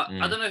 But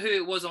I don't know who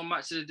it was on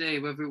Match of the Day,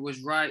 whether it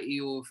was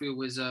Wrighty or if it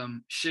was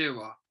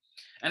Shearer,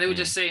 and they were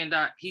just saying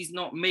that he's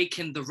not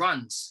making the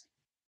runs.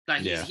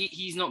 Like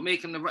he's not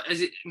making the run.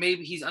 Is it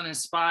maybe he's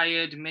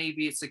uninspired?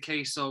 Maybe it's a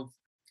case of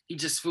he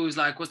just feels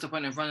like, what's the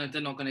point of running if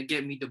they're not going to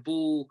get me the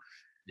ball?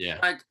 Yeah.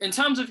 Like, in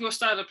terms of your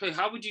style of play,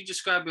 how would you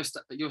describe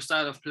your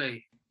style of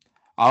play?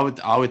 I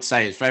would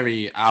say it's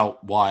very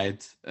out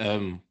wide.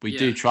 We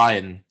do try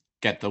and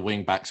get the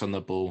wing backs on the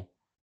ball,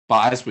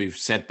 but as we've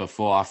said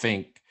before, I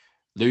think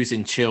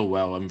losing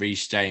Chilwell and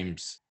Reece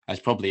James has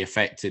probably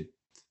affected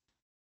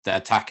the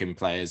attacking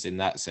players in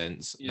that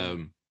sense. Yeah.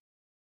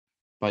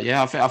 But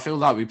yeah, I feel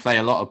like we play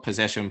a lot of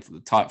possession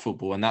type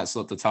football, and that's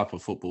not the type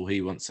of football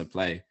he wants to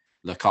play,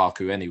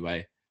 Lukaku,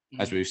 anyway.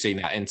 As we've seen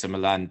at Inter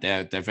Milan,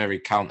 they're very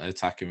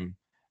counter-attacking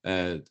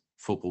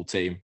football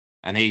team,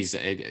 and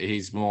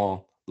he's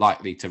more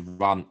likely to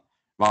run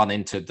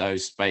into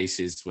those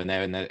spaces when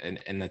they're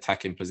in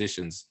attacking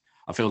positions.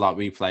 I feel like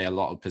we play a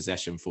lot of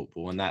possession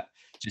football, and that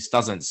just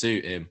doesn't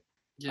suit him.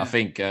 Yeah. I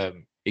think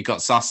he got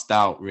sussed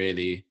out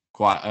really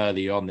quite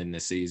early on in the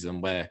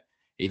season, where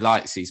he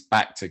likes his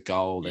back to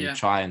goal and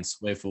try and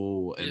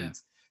swivel, and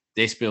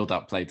this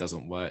build-up play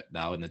doesn't work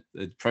now. In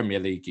the Premier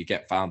League, you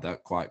get found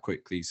out quite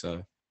quickly.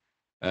 So,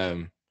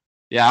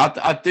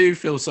 I do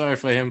feel sorry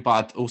for him,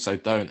 but I also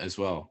don't as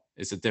well.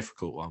 It's a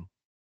difficult one.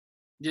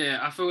 Yeah,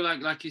 I feel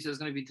like you said, it's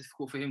going to be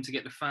difficult for him to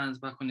get the fans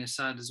back on his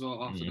side as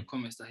well after the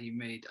comments that he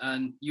made.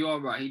 And you are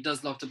right, he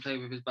does love to play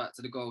with his back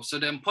to the goal. So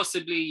then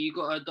possibly you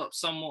got to adopt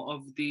somewhat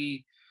of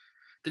the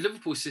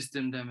Liverpool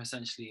system then,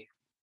 essentially.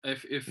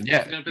 If you're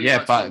going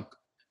to play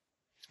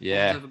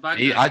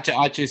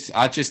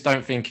I just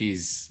don't think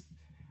he's.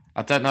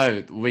 I don't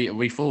know.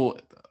 We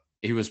thought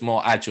he was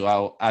more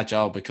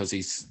agile because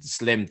he's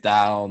slimmed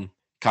down,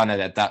 kind of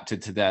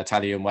adapted to the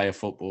Italian way of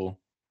football.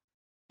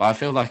 But I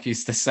feel like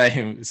he's the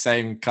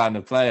same kind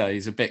of player.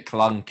 He's a bit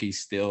clunky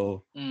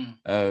still.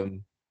 I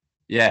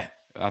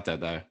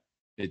don't know.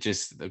 It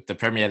just the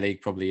Premier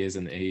League probably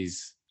isn't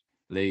his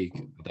league.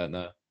 I don't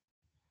know.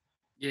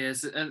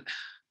 Yes, and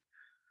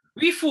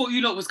we thought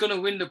you lot was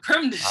gonna win the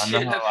Prem this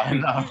year. I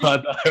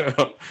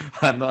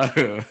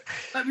know.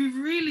 Like we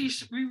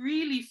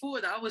really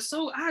thought that.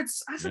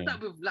 I said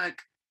that with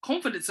like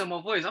confidence in my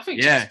voice. I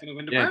think Chelsea's gonna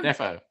win the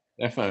Prem.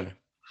 Defo.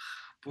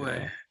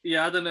 Boy,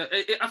 I don't know.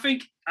 I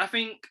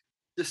think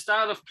the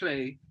style of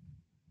play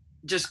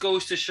just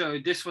goes to show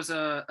this was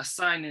a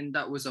signing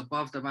that was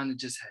above the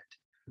manager's head.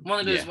 One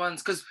of those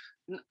ones, because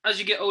as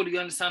you get older, you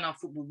understand how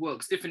football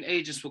works. Different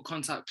agents will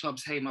contact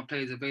clubs. Hey, my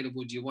player's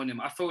available. Do you want him?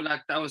 I feel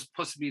like that was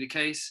possibly the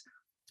case.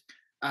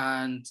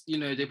 And,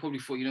 they probably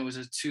thought, it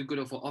was too good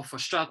of an offer.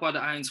 Struck while the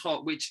iron's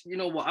hot, which, you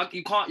know what,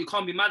 you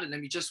can't be mad at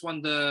them. You just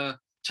won the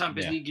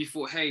Champions League. You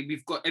thought, hey,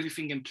 we've got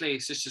everything in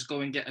place. Let's just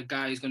go and get a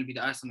guy who's going to be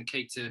the ice on the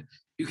cake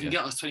who can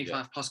get us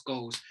 25 plus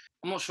goals.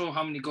 I'm not sure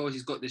how many goals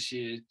he's got this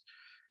year.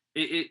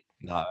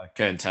 No, I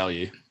couldn't tell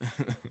you.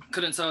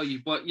 Couldn't tell you.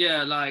 But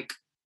I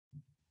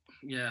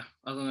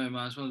don't know,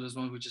 man. It's one of those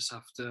ones we just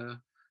have to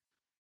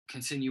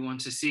continue on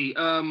to see.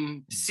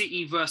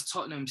 City versus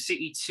Tottenham.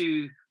 City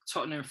 2,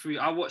 Tottenham 3.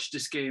 I watched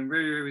this game.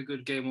 Very, very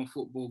good game of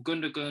football.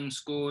 Gundogan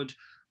scored.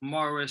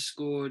 Morris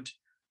scored.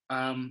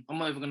 I'm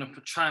not even going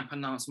to try and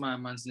pronounce my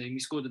man's name. He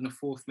scored in the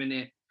 4th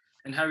minute.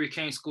 And Harry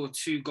Kane scored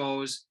 2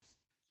 goals.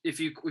 If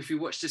you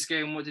watched this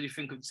game, what did you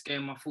think of this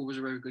game? I thought it was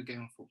a very good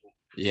game of football.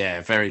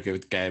 Yeah, very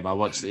good game.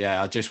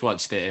 I just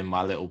watched it in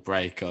my little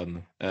break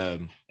on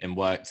in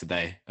work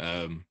today.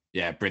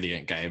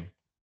 Brilliant game.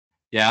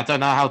 Yeah, I don't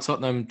know how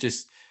Tottenham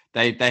just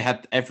they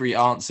had every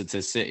answer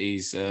to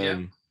City's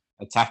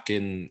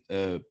attacking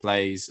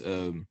plays.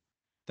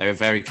 They were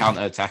very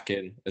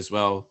counter-attacking as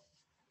well.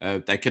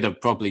 They could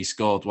have probably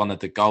scored one of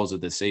the goals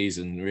of the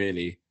season.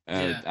 Really,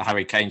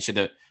 Harry Kane should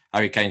have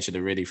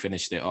really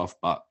finished it off.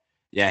 But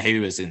yeah, he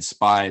was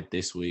inspired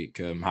this week.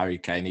 Harry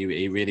Kane,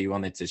 he really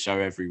wanted to show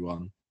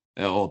everyone,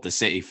 or the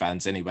City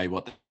fans anyway,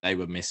 what they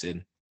were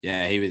missing.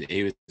 Yeah,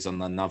 he was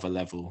on another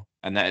level,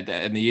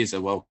 and he is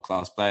a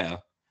world-class player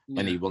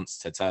when he wants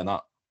to turn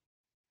up.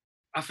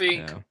 I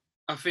think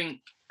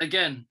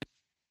again,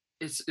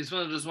 it's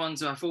one of those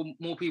ones where I feel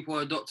more people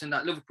are adopting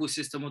that Liverpool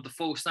system of the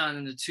false nine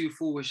and the 2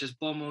 forwards just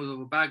bomb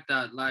over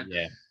Baghdad. Like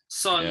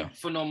Son,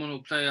 phenomenal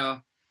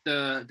player.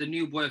 The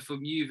new boy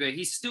from Juve,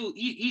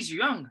 he's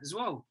young as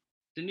well.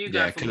 The new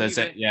guy from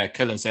Juve.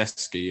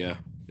 Kulusevski,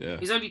 yeah.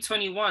 He's only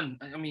 21.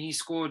 I mean, he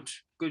scored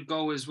good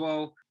goal as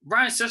well.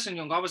 Ryan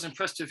Sessegnon, I was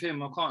impressed with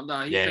him. I can't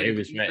lie. He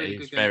was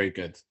very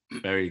good.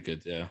 Very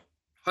good, yeah.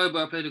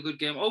 Højbjerg played a good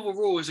game.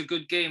 Overall, it was a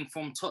good game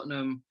from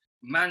Tottenham.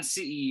 Man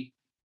City,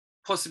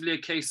 possibly a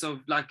case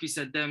of, like you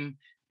said, them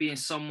being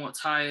somewhat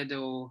tired,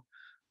 or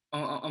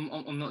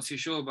I'm not too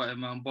sure about it,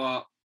 man.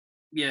 But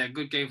yeah,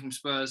 good game from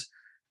Spurs.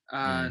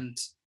 And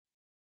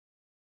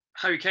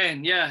Harry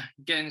Kane,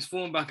 getting his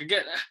form back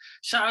again.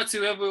 Shout out to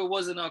whoever it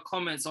was in our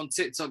comments on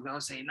TikTok that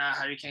was saying, "Nah,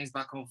 Harry Kane's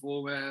back on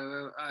form."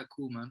 All right,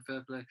 cool, man.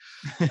 Fair play.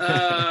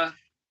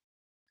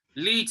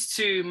 Leeds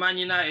 2, Man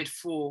United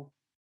 4.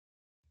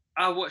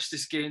 I watched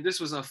this game.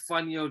 This was a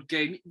funny old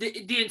game.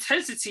 The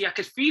intensity, I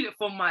could feel it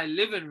from my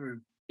living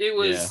room. It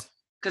was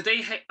because they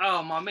hate.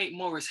 Oh, my mate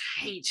Morris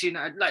hates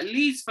United. Like,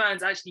 Leeds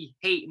fans actually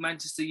hate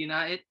Manchester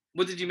United.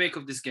 What did you make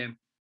of this game?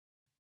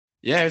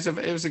 Yeah, it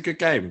was a good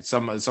game.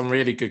 Some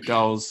really good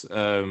goals.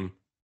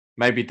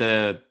 Maybe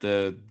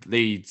the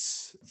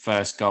Leeds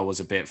first goal was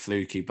a bit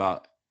fluky,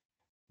 but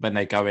when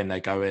they go in,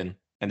 they go in.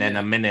 And then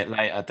a minute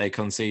later, they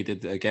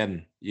conceded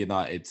again.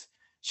 United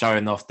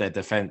showing off their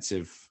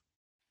defensive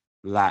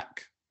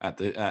lack at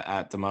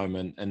the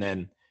moment. And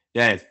then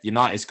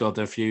United scored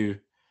a few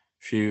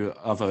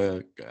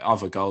other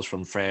goals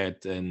from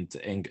Fred and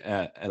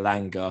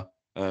Elanga,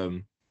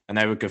 and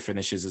they were good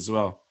finishes as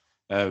well.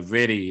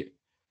 Really.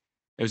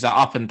 It was an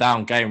up and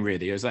down game,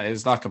 really. It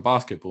was like a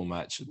basketball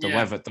match. The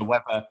weather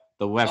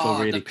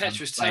really. The pitch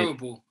was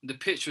terrible. The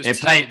pitch was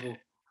terrible.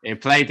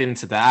 It played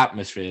into the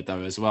atmosphere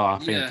though as well.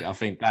 I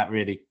think that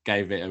really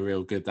gave it a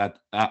real good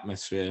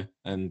atmosphere.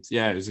 And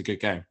it was a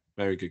good game.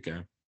 Very good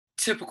game.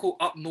 Typical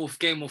up north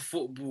game of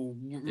football.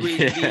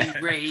 Really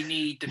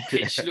rainy. The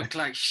pitch looked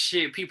like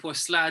shit. People are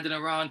sliding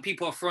around.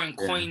 People are throwing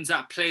coins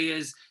at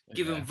players,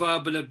 giving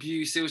verbal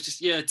abuse. It was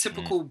just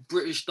typical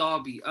British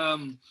derby.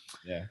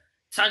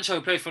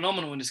 Sancho played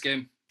phenomenal in this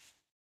game.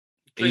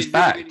 He's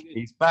back. Really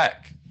He's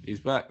back. He's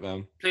back,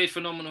 man. Played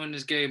phenomenal in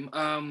this game.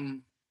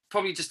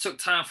 Probably just took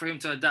time for him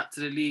to adapt to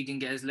the league and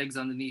get his legs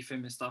underneath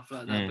him and stuff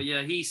like that. But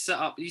he set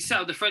up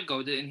the Fred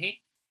goal, didn't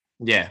he?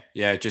 Yeah,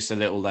 just a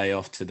little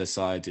layoff to the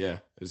side. Yeah,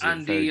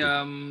 and he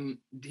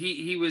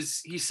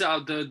set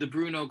up the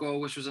Bruno goal,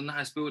 which was a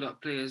nice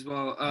build-up play as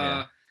well.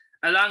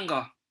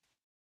 Elanga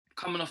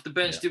coming off the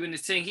bench doing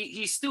his thing.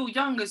 He's still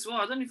young as well.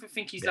 I don't even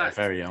think he's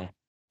very young.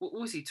 What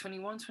was he?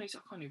 21, 22?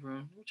 I can't even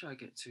remember. We'll try to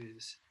get to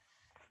this.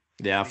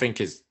 Yeah, I think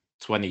it's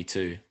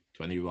 22,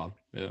 21.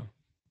 Yeah.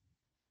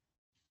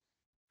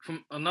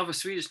 From another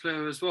Swedish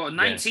player as well.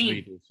 19.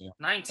 Swedish,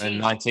 19. And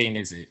 19,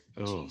 is it?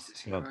 Oh,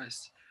 Jesus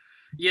Christ.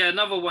 Yeah,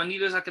 another one. He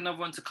looks like another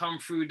one to come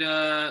through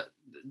the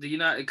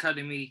United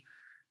Academy.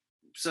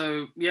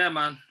 So, yeah,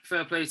 man.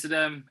 Fair play to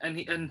them.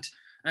 And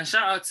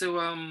shout out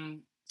to,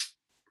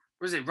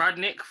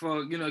 Radnick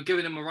for,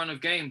 giving him a run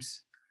of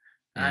games.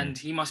 And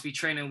he must be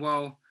training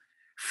well.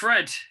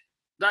 Fred,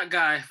 that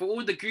guy, for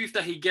all the grief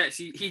that he gets,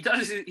 he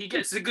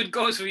gets the good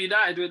goals for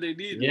United when they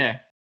need it. Yeah.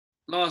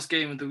 Last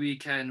game of the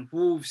weekend,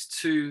 Wolves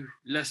 2,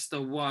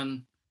 Leicester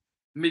 1,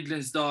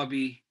 Midlands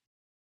derby.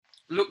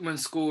 Lookman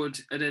scored,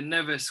 and then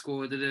Neves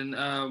scored, and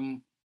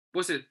then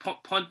was it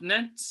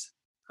Podence?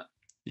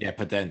 Yeah,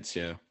 Podence,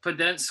 yeah.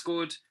 Podence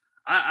scored.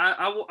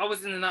 I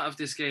was in and out of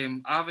this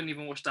game. I haven't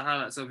even watched the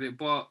highlights of it,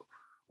 but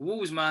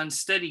Wolves, man,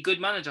 steady, good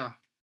manager.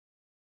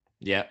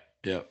 Yeah.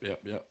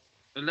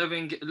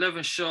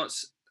 11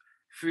 shots,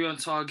 3 on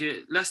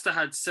target. Leicester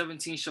had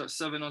 17 shots,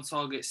 7 on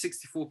target,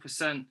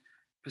 64%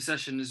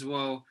 possession as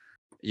well.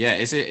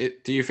 Yeah,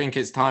 do you think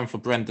it's time for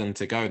Brendan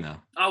to go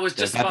now? I was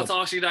just about to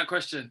ask you that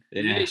question.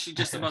 Literally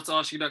just about to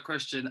ask you that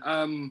question.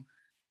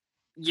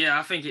 Yeah,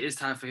 I think it is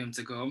time for him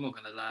to go. I'm not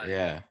going to lie.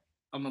 Yeah.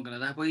 I'm not going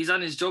to lie. But he's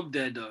done his job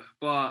there, though.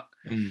 But,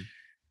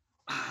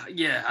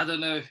 I don't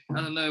know.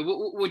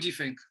 What do you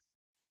think?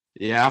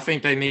 Yeah, I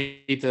think they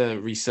need a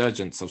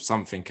resurgence of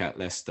something at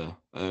Leicester.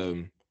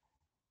 The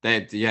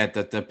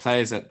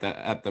players at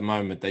the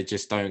moment, they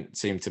just don't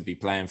seem to be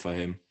playing for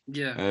him.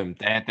 Yeah.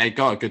 They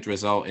got a good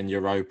result in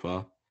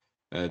Europa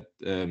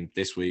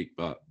this week,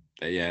 but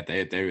they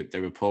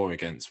were poor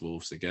against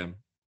Wolves again.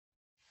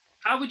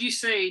 How would you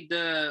say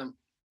the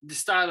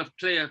style of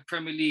player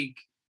Premier League,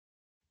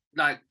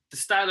 like the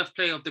style of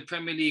play of the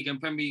Premier League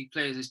and Premier League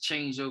players has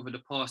changed over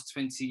the past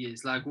 20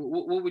 years? Like,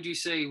 what would you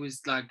say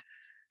was like,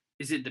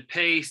 is it the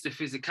pace, the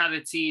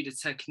physicality, the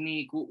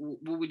technique?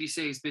 What would you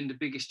say has been the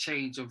biggest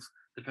change of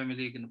the Premier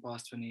League in the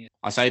past 20 years?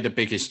 I say the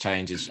biggest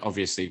change is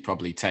obviously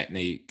probably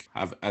technique.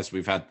 As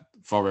we've had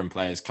foreign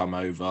players come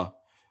over,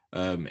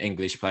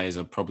 English players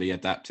are probably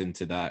adapting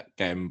to that,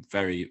 getting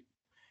very,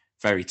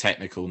 very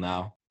technical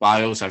now. But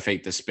I also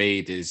think the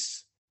speed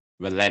is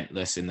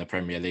relentless in the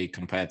Premier League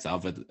compared to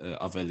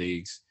other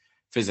leagues.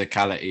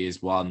 Physicality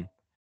is one.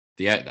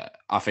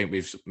 I think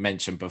we've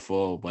mentioned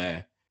before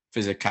where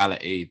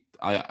physicality,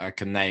 I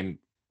can name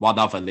one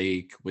other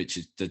league, which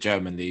is the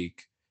German league,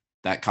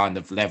 that kind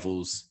of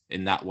levels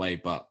in that way,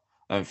 but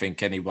I don't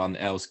think anyone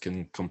else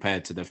can compare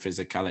to the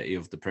physicality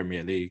of the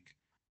Premier League.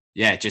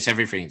 Yeah, just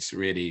everything's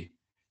really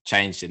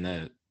changed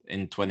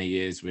in 20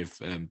 years with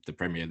the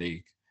Premier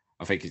League.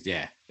 I think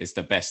it's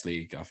the best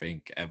league, I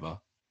think, ever.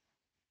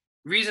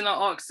 Reason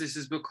I asked this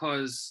is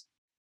because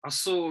I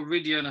saw a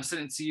video and I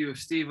sent it to you of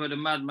Steve-O the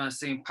Madman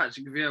saying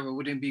Patrick Vieira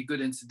wouldn't be good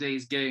in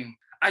today's game.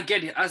 I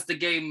get it, as the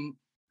game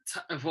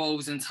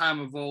evolves and time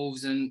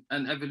evolves and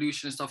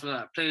evolution and stuff like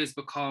that, players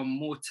become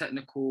more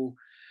technical.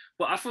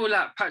 But I feel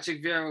like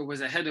Patrick Vieira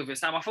was ahead of his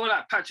time. I feel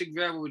like Patrick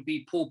Vieira would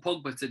be Paul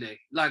Pogba today.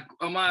 Like,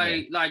 am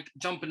I like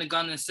jumping the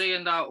gun and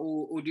saying that,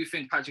 or do you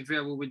think Patrick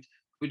Vieira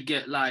would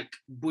get like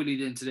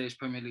bullied in today's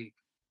Premier League?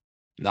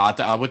 No,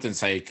 I wouldn't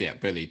say he'd get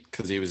bullied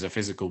because he was a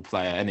physical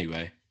player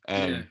anyway.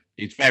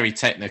 He's very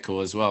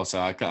technical as well, so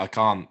I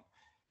can't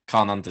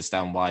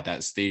understand why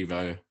that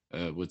Steve-O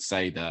would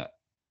say that.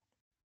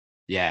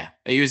 Yeah,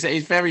 he's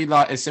very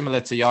like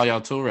similar to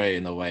Yaya Toure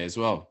in a way as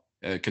well.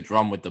 Could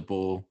run with the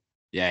ball.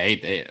 Yeah,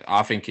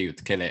 I think he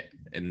would kill it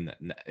in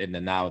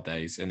the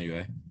nowadays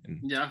anyway.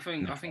 I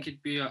think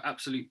it'd be an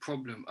absolute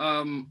problem.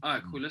 All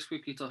right, cool. Let's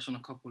quickly touch on a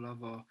couple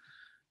other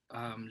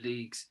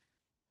leagues.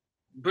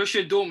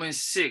 Borussia Dortmund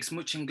 6,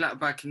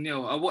 Mönchengladbach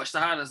 0. I watched the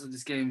highlights of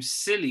this game.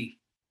 Silly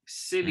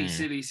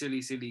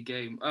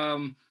game.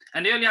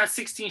 And they only had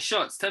 16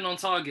 shots, 10 on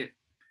target.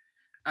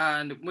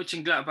 And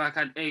Mönchengladbach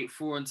had 8,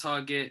 4 on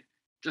target.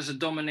 Just a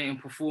dominating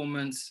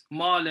performance.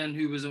 Marlon,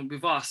 who was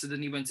with us, and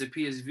then he went to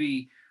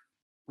PSV,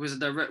 was a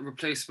direct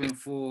replacement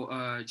for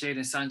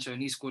Jadon Sancho,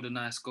 and he scored a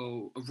nice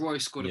goal. Roy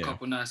scored a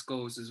couple nice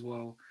goals as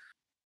well.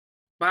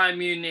 Bayern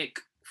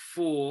Munich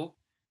 4.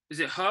 Is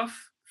it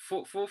Huff?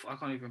 Fourth? I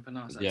can't even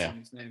pronounce that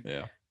team's name.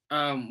 Yeah.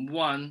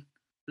 1.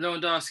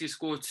 Lewandowski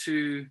scored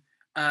 2,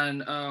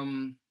 and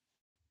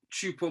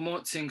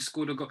Choupo-Moting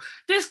scored a goal.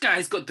 This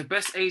guy's got the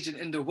best agent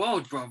in the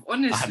world, bro.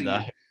 Honestly.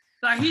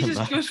 Like, he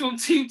just goes from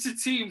team to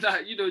team,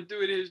 like,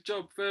 doing his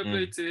job. Fair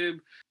play to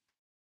him.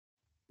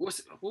 What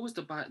was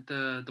the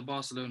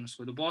Barcelona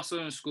score? The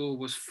Barcelona score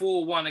was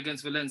 4-1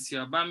 against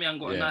Valencia. Aubameyang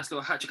got a nice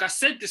little hat trick. I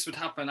said this would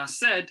happen. I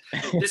said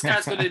this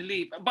guy's going to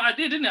leave. But I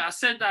did, didn't it? I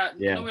said that,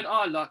 knowing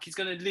our luck, he's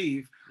going to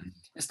leave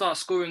and start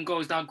scoring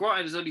goals. Now,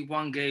 granted, there's only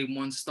one game,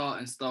 one start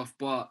and stuff.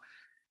 But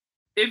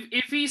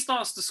if he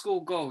starts to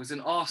score goals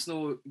and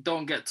Arsenal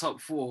don't get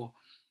top 4,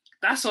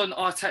 that's on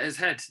Arteta's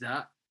head,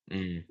 that.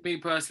 Me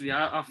personally,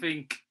 I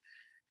think.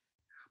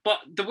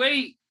 But the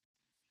way...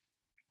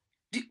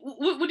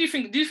 What do you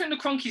think? Do you think the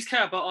Kroenkes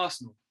care about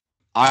Arsenal?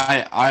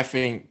 I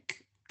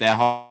think their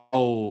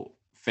whole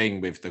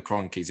thing with the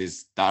Kroenkes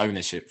is the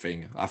ownership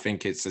thing. I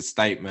think it's a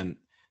statement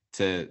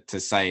to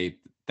say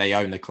they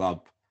own the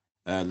club.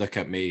 Look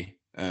at me.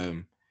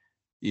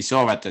 You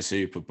saw at the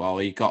Super Bowl,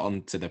 he got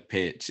onto the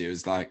pitch. It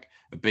was like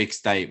a big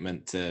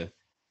statement to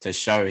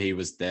show he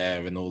was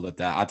there and all of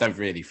that. I don't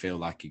really feel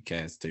like he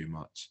cares too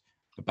much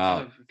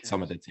about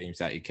some of the teams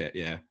that he cares.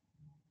 Yeah.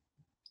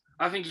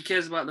 I think he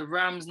cares about the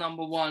Rams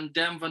number 1,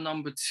 Denver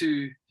number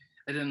 2,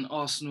 and then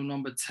Arsenal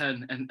number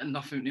 10, and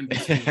nothing in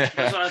between.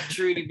 That's what I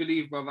truly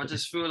believe, bro. I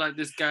just feel like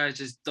this guy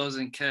just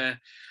doesn't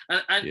care.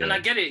 And I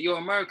get it, you're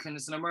American,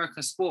 it's an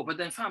American sport, but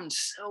then fam,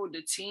 sell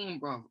the team,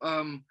 bro.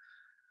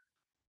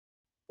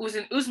 Was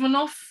it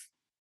Usmanov?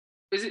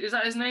 Is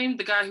that his name?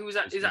 The guy who was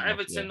at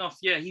Everton off?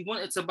 Yeah, he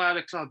wanted to buy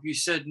the club. You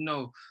said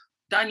no.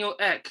 Daniel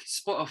Ek,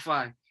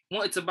 Spotify,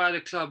 wanted to buy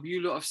the club.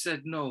 You lot have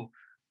said no.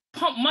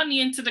 Pump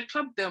money into the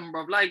club then,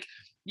 bro. Like,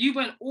 you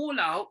went all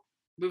out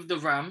with the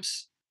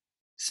Rams,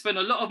 spent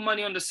a lot of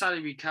money on the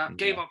salary cap,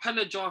 gave up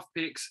hella draft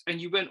picks, and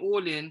you went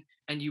all in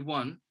and you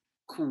won.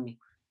 Cool.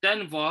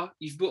 Denver,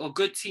 you've built a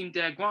good team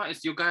there.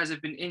 Granted, your guys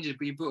have been injured,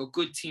 but you built a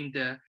good team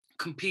there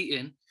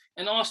competing.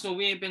 And Arsenal,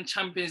 we ain't been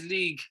Champions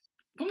League.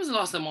 When was the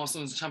last time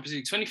Arsenal was in Champions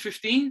League?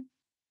 2015?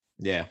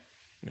 Yeah.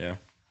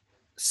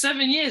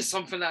 7 years,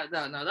 something like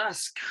that. Now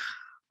that's...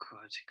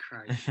 God,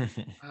 Christ.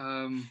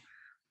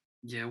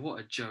 Yeah, what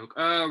a joke.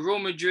 Real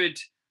Madrid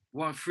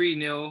won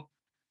 3-0.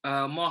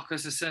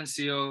 Marcus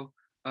Asensio,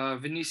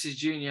 Vinicius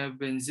Jr.,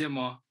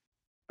 Benzema.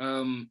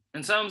 In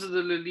terms of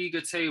the La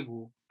Liga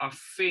table, I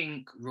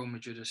think Real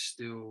Madrid are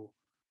still...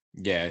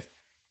 Yeah,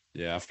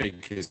 I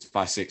think it's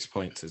by 6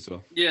 points as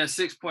well. Yeah,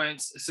 6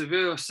 points.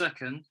 Sevilla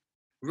 2nd.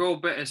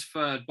 Real Betis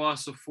 3rd.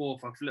 Barca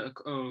 4th.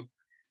 Atletico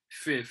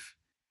 5th.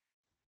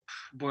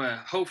 boy,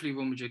 hopefully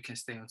Real Madrid can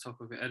stay on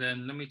top of it. And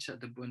then let me check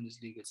the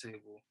Bundesliga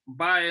table.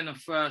 Bayern are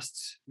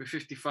first with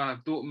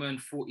 55, Dortmund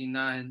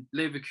 49,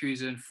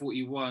 Leverkusen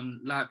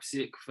 41,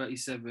 Leipzig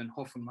 37,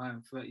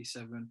 Hoffenheim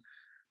 37.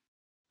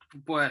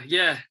 Boy,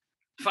 yeah,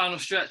 final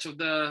stretch of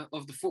the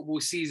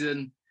football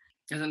season,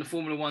 and then the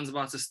Formula One's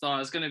about to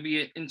start. It's going to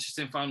be an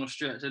interesting final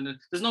stretch, and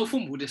there's no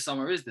football this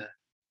summer, is there?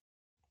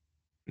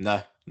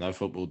 No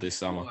football this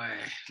summer. Boy,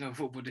 no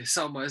football this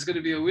summer. It's going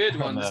to be a weird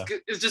one. No.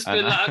 It's just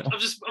been like I've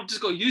just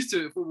got used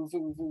to it.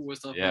 Football, and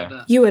stuff like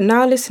that. You are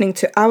now listening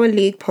to Our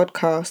League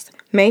podcast,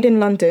 made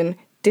in London,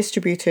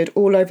 distributed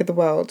all over the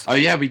world. Oh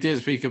yeah, we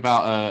did speak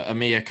about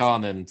Amir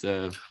Khan and.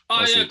 Oh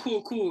yeah,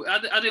 cool. I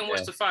didn't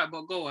watch the fight,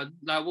 but go on.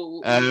 Like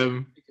what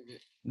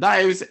No,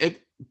 it was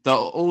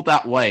all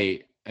that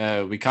way.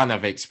 We kind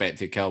of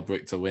expected Kell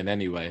Brook to win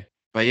anyway.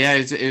 But yeah,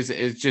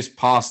 it's just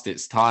past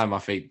its time. I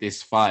think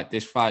this fight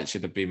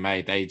should have been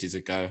made ages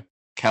ago.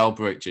 Kell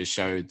Brook just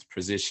showed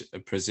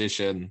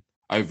precision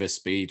over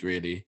speed,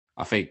 really.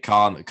 I think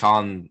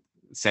Khan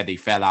said he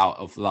fell out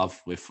of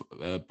love with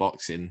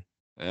boxing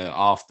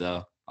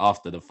after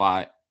the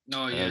fight.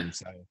 Oh yeah.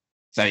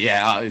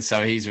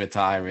 So he's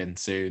retiring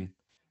soon.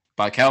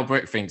 But Kell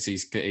Brook thinks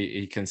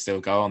he can still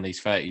go on. He's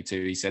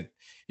 32. He said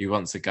he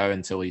wants to go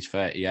until he's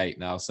 38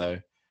 now. So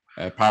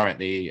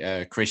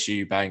apparently Chris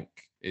Eubank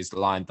is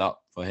lined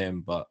up for him,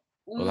 but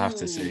we'll have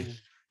to see.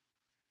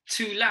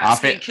 Two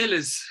last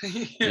killers.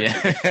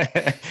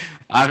 Yeah,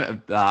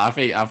 I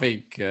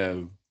think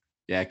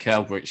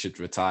Kell Brook should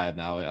retire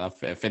now.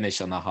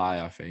 Finish on a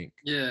high, I think.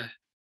 Yeah.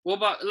 What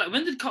about like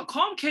when did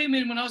Khan came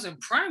in when I was in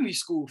primary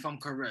school? If I'm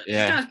correct,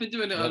 yeah. This guy's been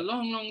doing it a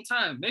long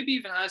time. Maybe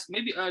even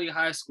maybe early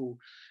high school.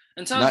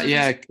 In terms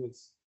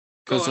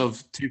because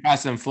of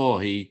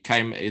 2004, he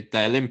came at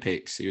the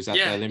Olympics. He was at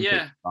the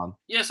Olympics.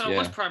 So it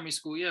was primary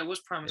school. Yeah, it was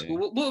primary school.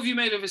 What have you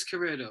made of his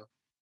career though?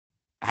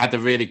 Had a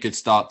really good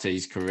start to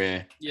his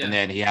career, and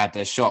then he had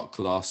a shock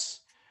loss,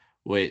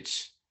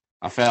 which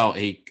I felt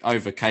he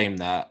overcame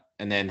that,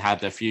 and then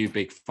had a few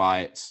big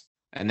fights,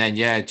 and then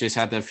just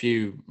had a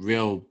few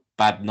real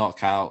bad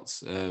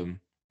knockouts, and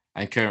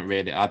couldn't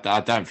really.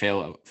 I don't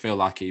feel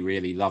like he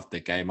really loved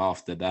the game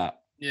after that.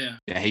 Yeah,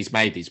 he's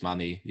made his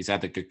money. He's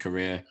had a good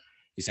career.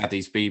 He's had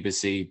these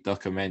BBC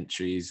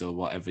documentaries or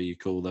whatever you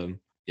call them.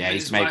 Yeah,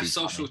 he's made his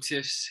social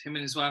tiffs. Him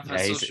and his wife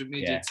had social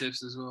media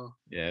tiffs as well.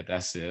 Yeah,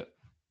 that's it.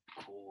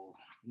 Cool,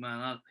 man.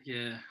 I'm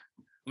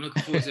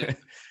looking forward to it.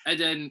 And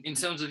then in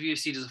terms of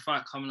UFC, there's a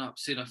fight coming up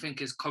soon. I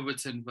think it's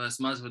Covington versus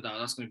Masvidal.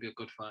 That's going to be a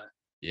good fight.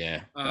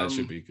 Yeah, that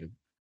should be good.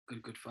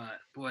 Good fight.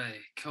 Boy,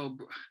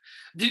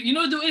 you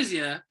know what it is,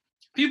 yeah?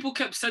 People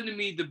kept sending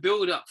me the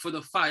build up for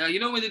the fight. Like, you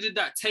know when they did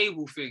that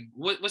table thing?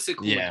 What's it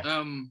called?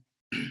 Yeah.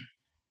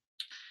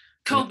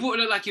 Kell Brook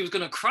looked like he was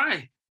gonna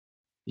cry.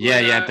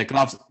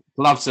 The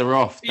gloves are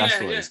off. That's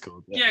what it's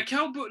called. Yeah,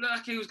 Kell Brook looked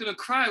like he was gonna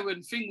cry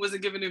when Thing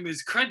wasn't giving him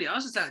his credit. I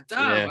was just like,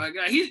 damn,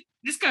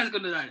 this guy's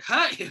gonna like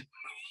hurt him.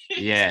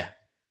 Yeah.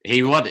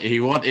 He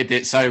wanted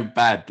it so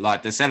bad.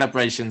 Like the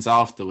celebrations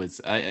afterwards.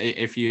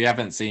 If you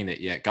haven't seen it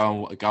yet,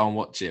 go and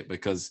watch it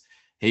because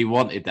he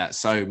wanted that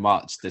so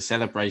much. The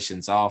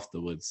celebrations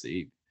afterwards,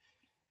 he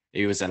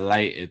was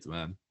elated,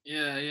 man.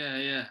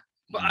 Yeah.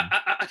 But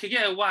I could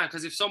get it why,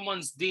 because if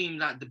someone's deemed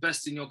like the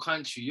best in your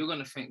country, you're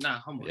gonna think,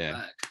 nah, come on,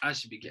 like I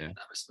should be getting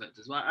that respect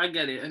as well. I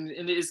get it, and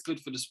it is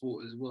good for the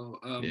sport as well.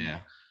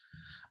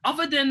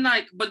 Other than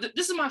but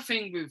this is my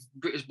thing with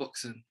British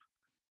boxing.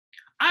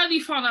 I only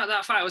found out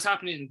that fight was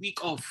happening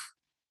week off.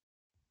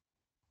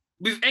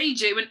 With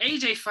AJ, when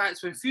AJ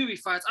fights, when Fury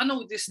fights, I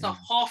know this stuff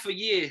half a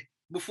year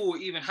before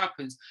it even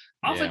happens.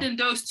 Other than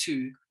those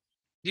two,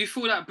 do you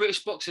feel that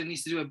British boxing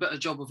needs to do a better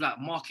job of like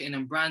marketing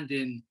and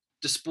branding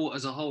the sport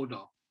as a whole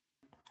though?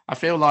 I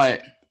feel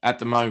like at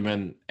the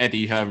moment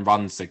Eddie Hearn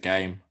runs the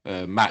game.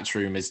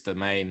 Matchroom is the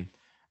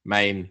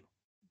main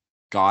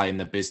guy in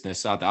the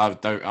business.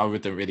 I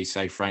wouldn't really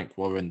say Frank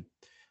Warren,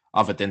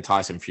 other than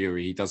Tyson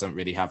Fury. He doesn't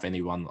really have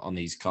anyone on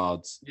these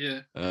cards.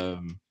 So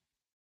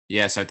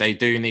they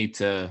do need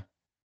to,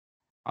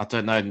 I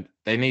don't know,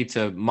 they need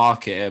to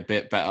market it a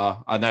bit better.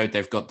 I know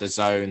they've got the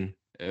Zone,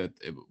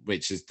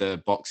 which is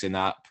the boxing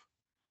app,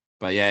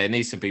 but it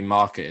needs to be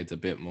marketed a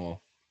bit more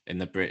in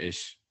the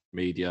British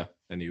media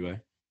anyway.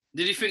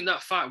 Did you think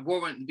that fight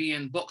warrant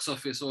being box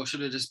office, or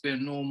should it just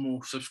been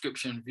normal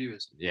subscription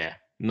viewers? Yeah,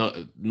 not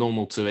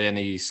normal to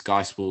any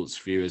Sky Sports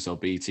viewers or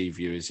BT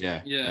viewers.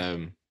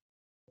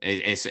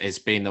 It's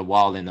been a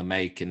while in the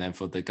making, and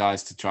for the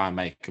guys to try and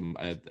make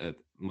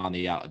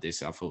money out of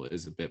this, I thought it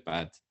was a bit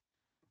bad.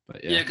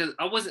 But because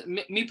I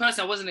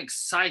wasn't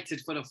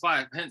excited for the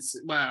fight. Hence,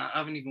 I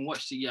haven't even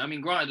watched it yet. I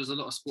mean, granted, there's a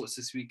lot of sports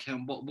this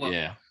weekend, but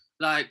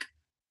like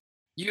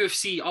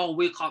UFC, I'll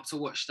wake up to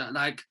watch that.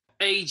 Like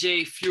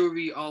AJ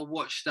Fury, I'll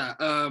watch that.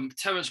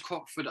 Terence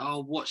Crawford,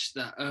 I'll watch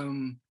that.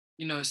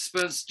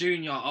 Spence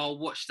Jr., I'll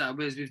watch that.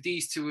 Whereas with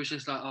these two, it's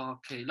just like, oh,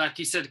 okay. Like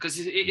you said, because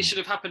it should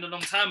have happened a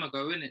long time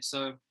ago, innit?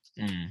 So,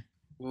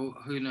 well,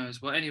 who knows?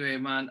 But anyway,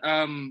 man.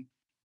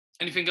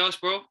 Anything else,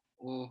 bro?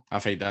 Or I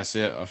think that's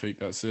it.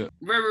 Very,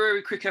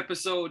 very quick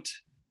episode.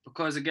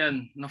 because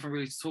again, nothing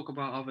really to talk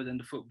about other than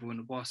the football and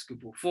the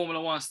basketball.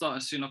 Formula One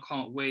starting soon. I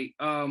can't wait.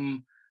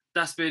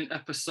 That's been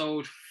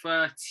episode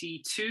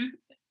 32.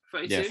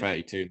 32? Yeah,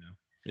 32 now.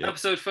 Yeah.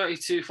 Episode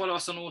 32. Follow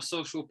us on all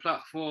social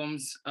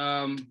platforms.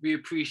 We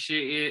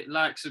appreciate it.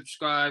 Like,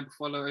 subscribe,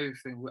 follow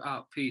everything. We're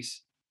out.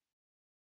 Peace.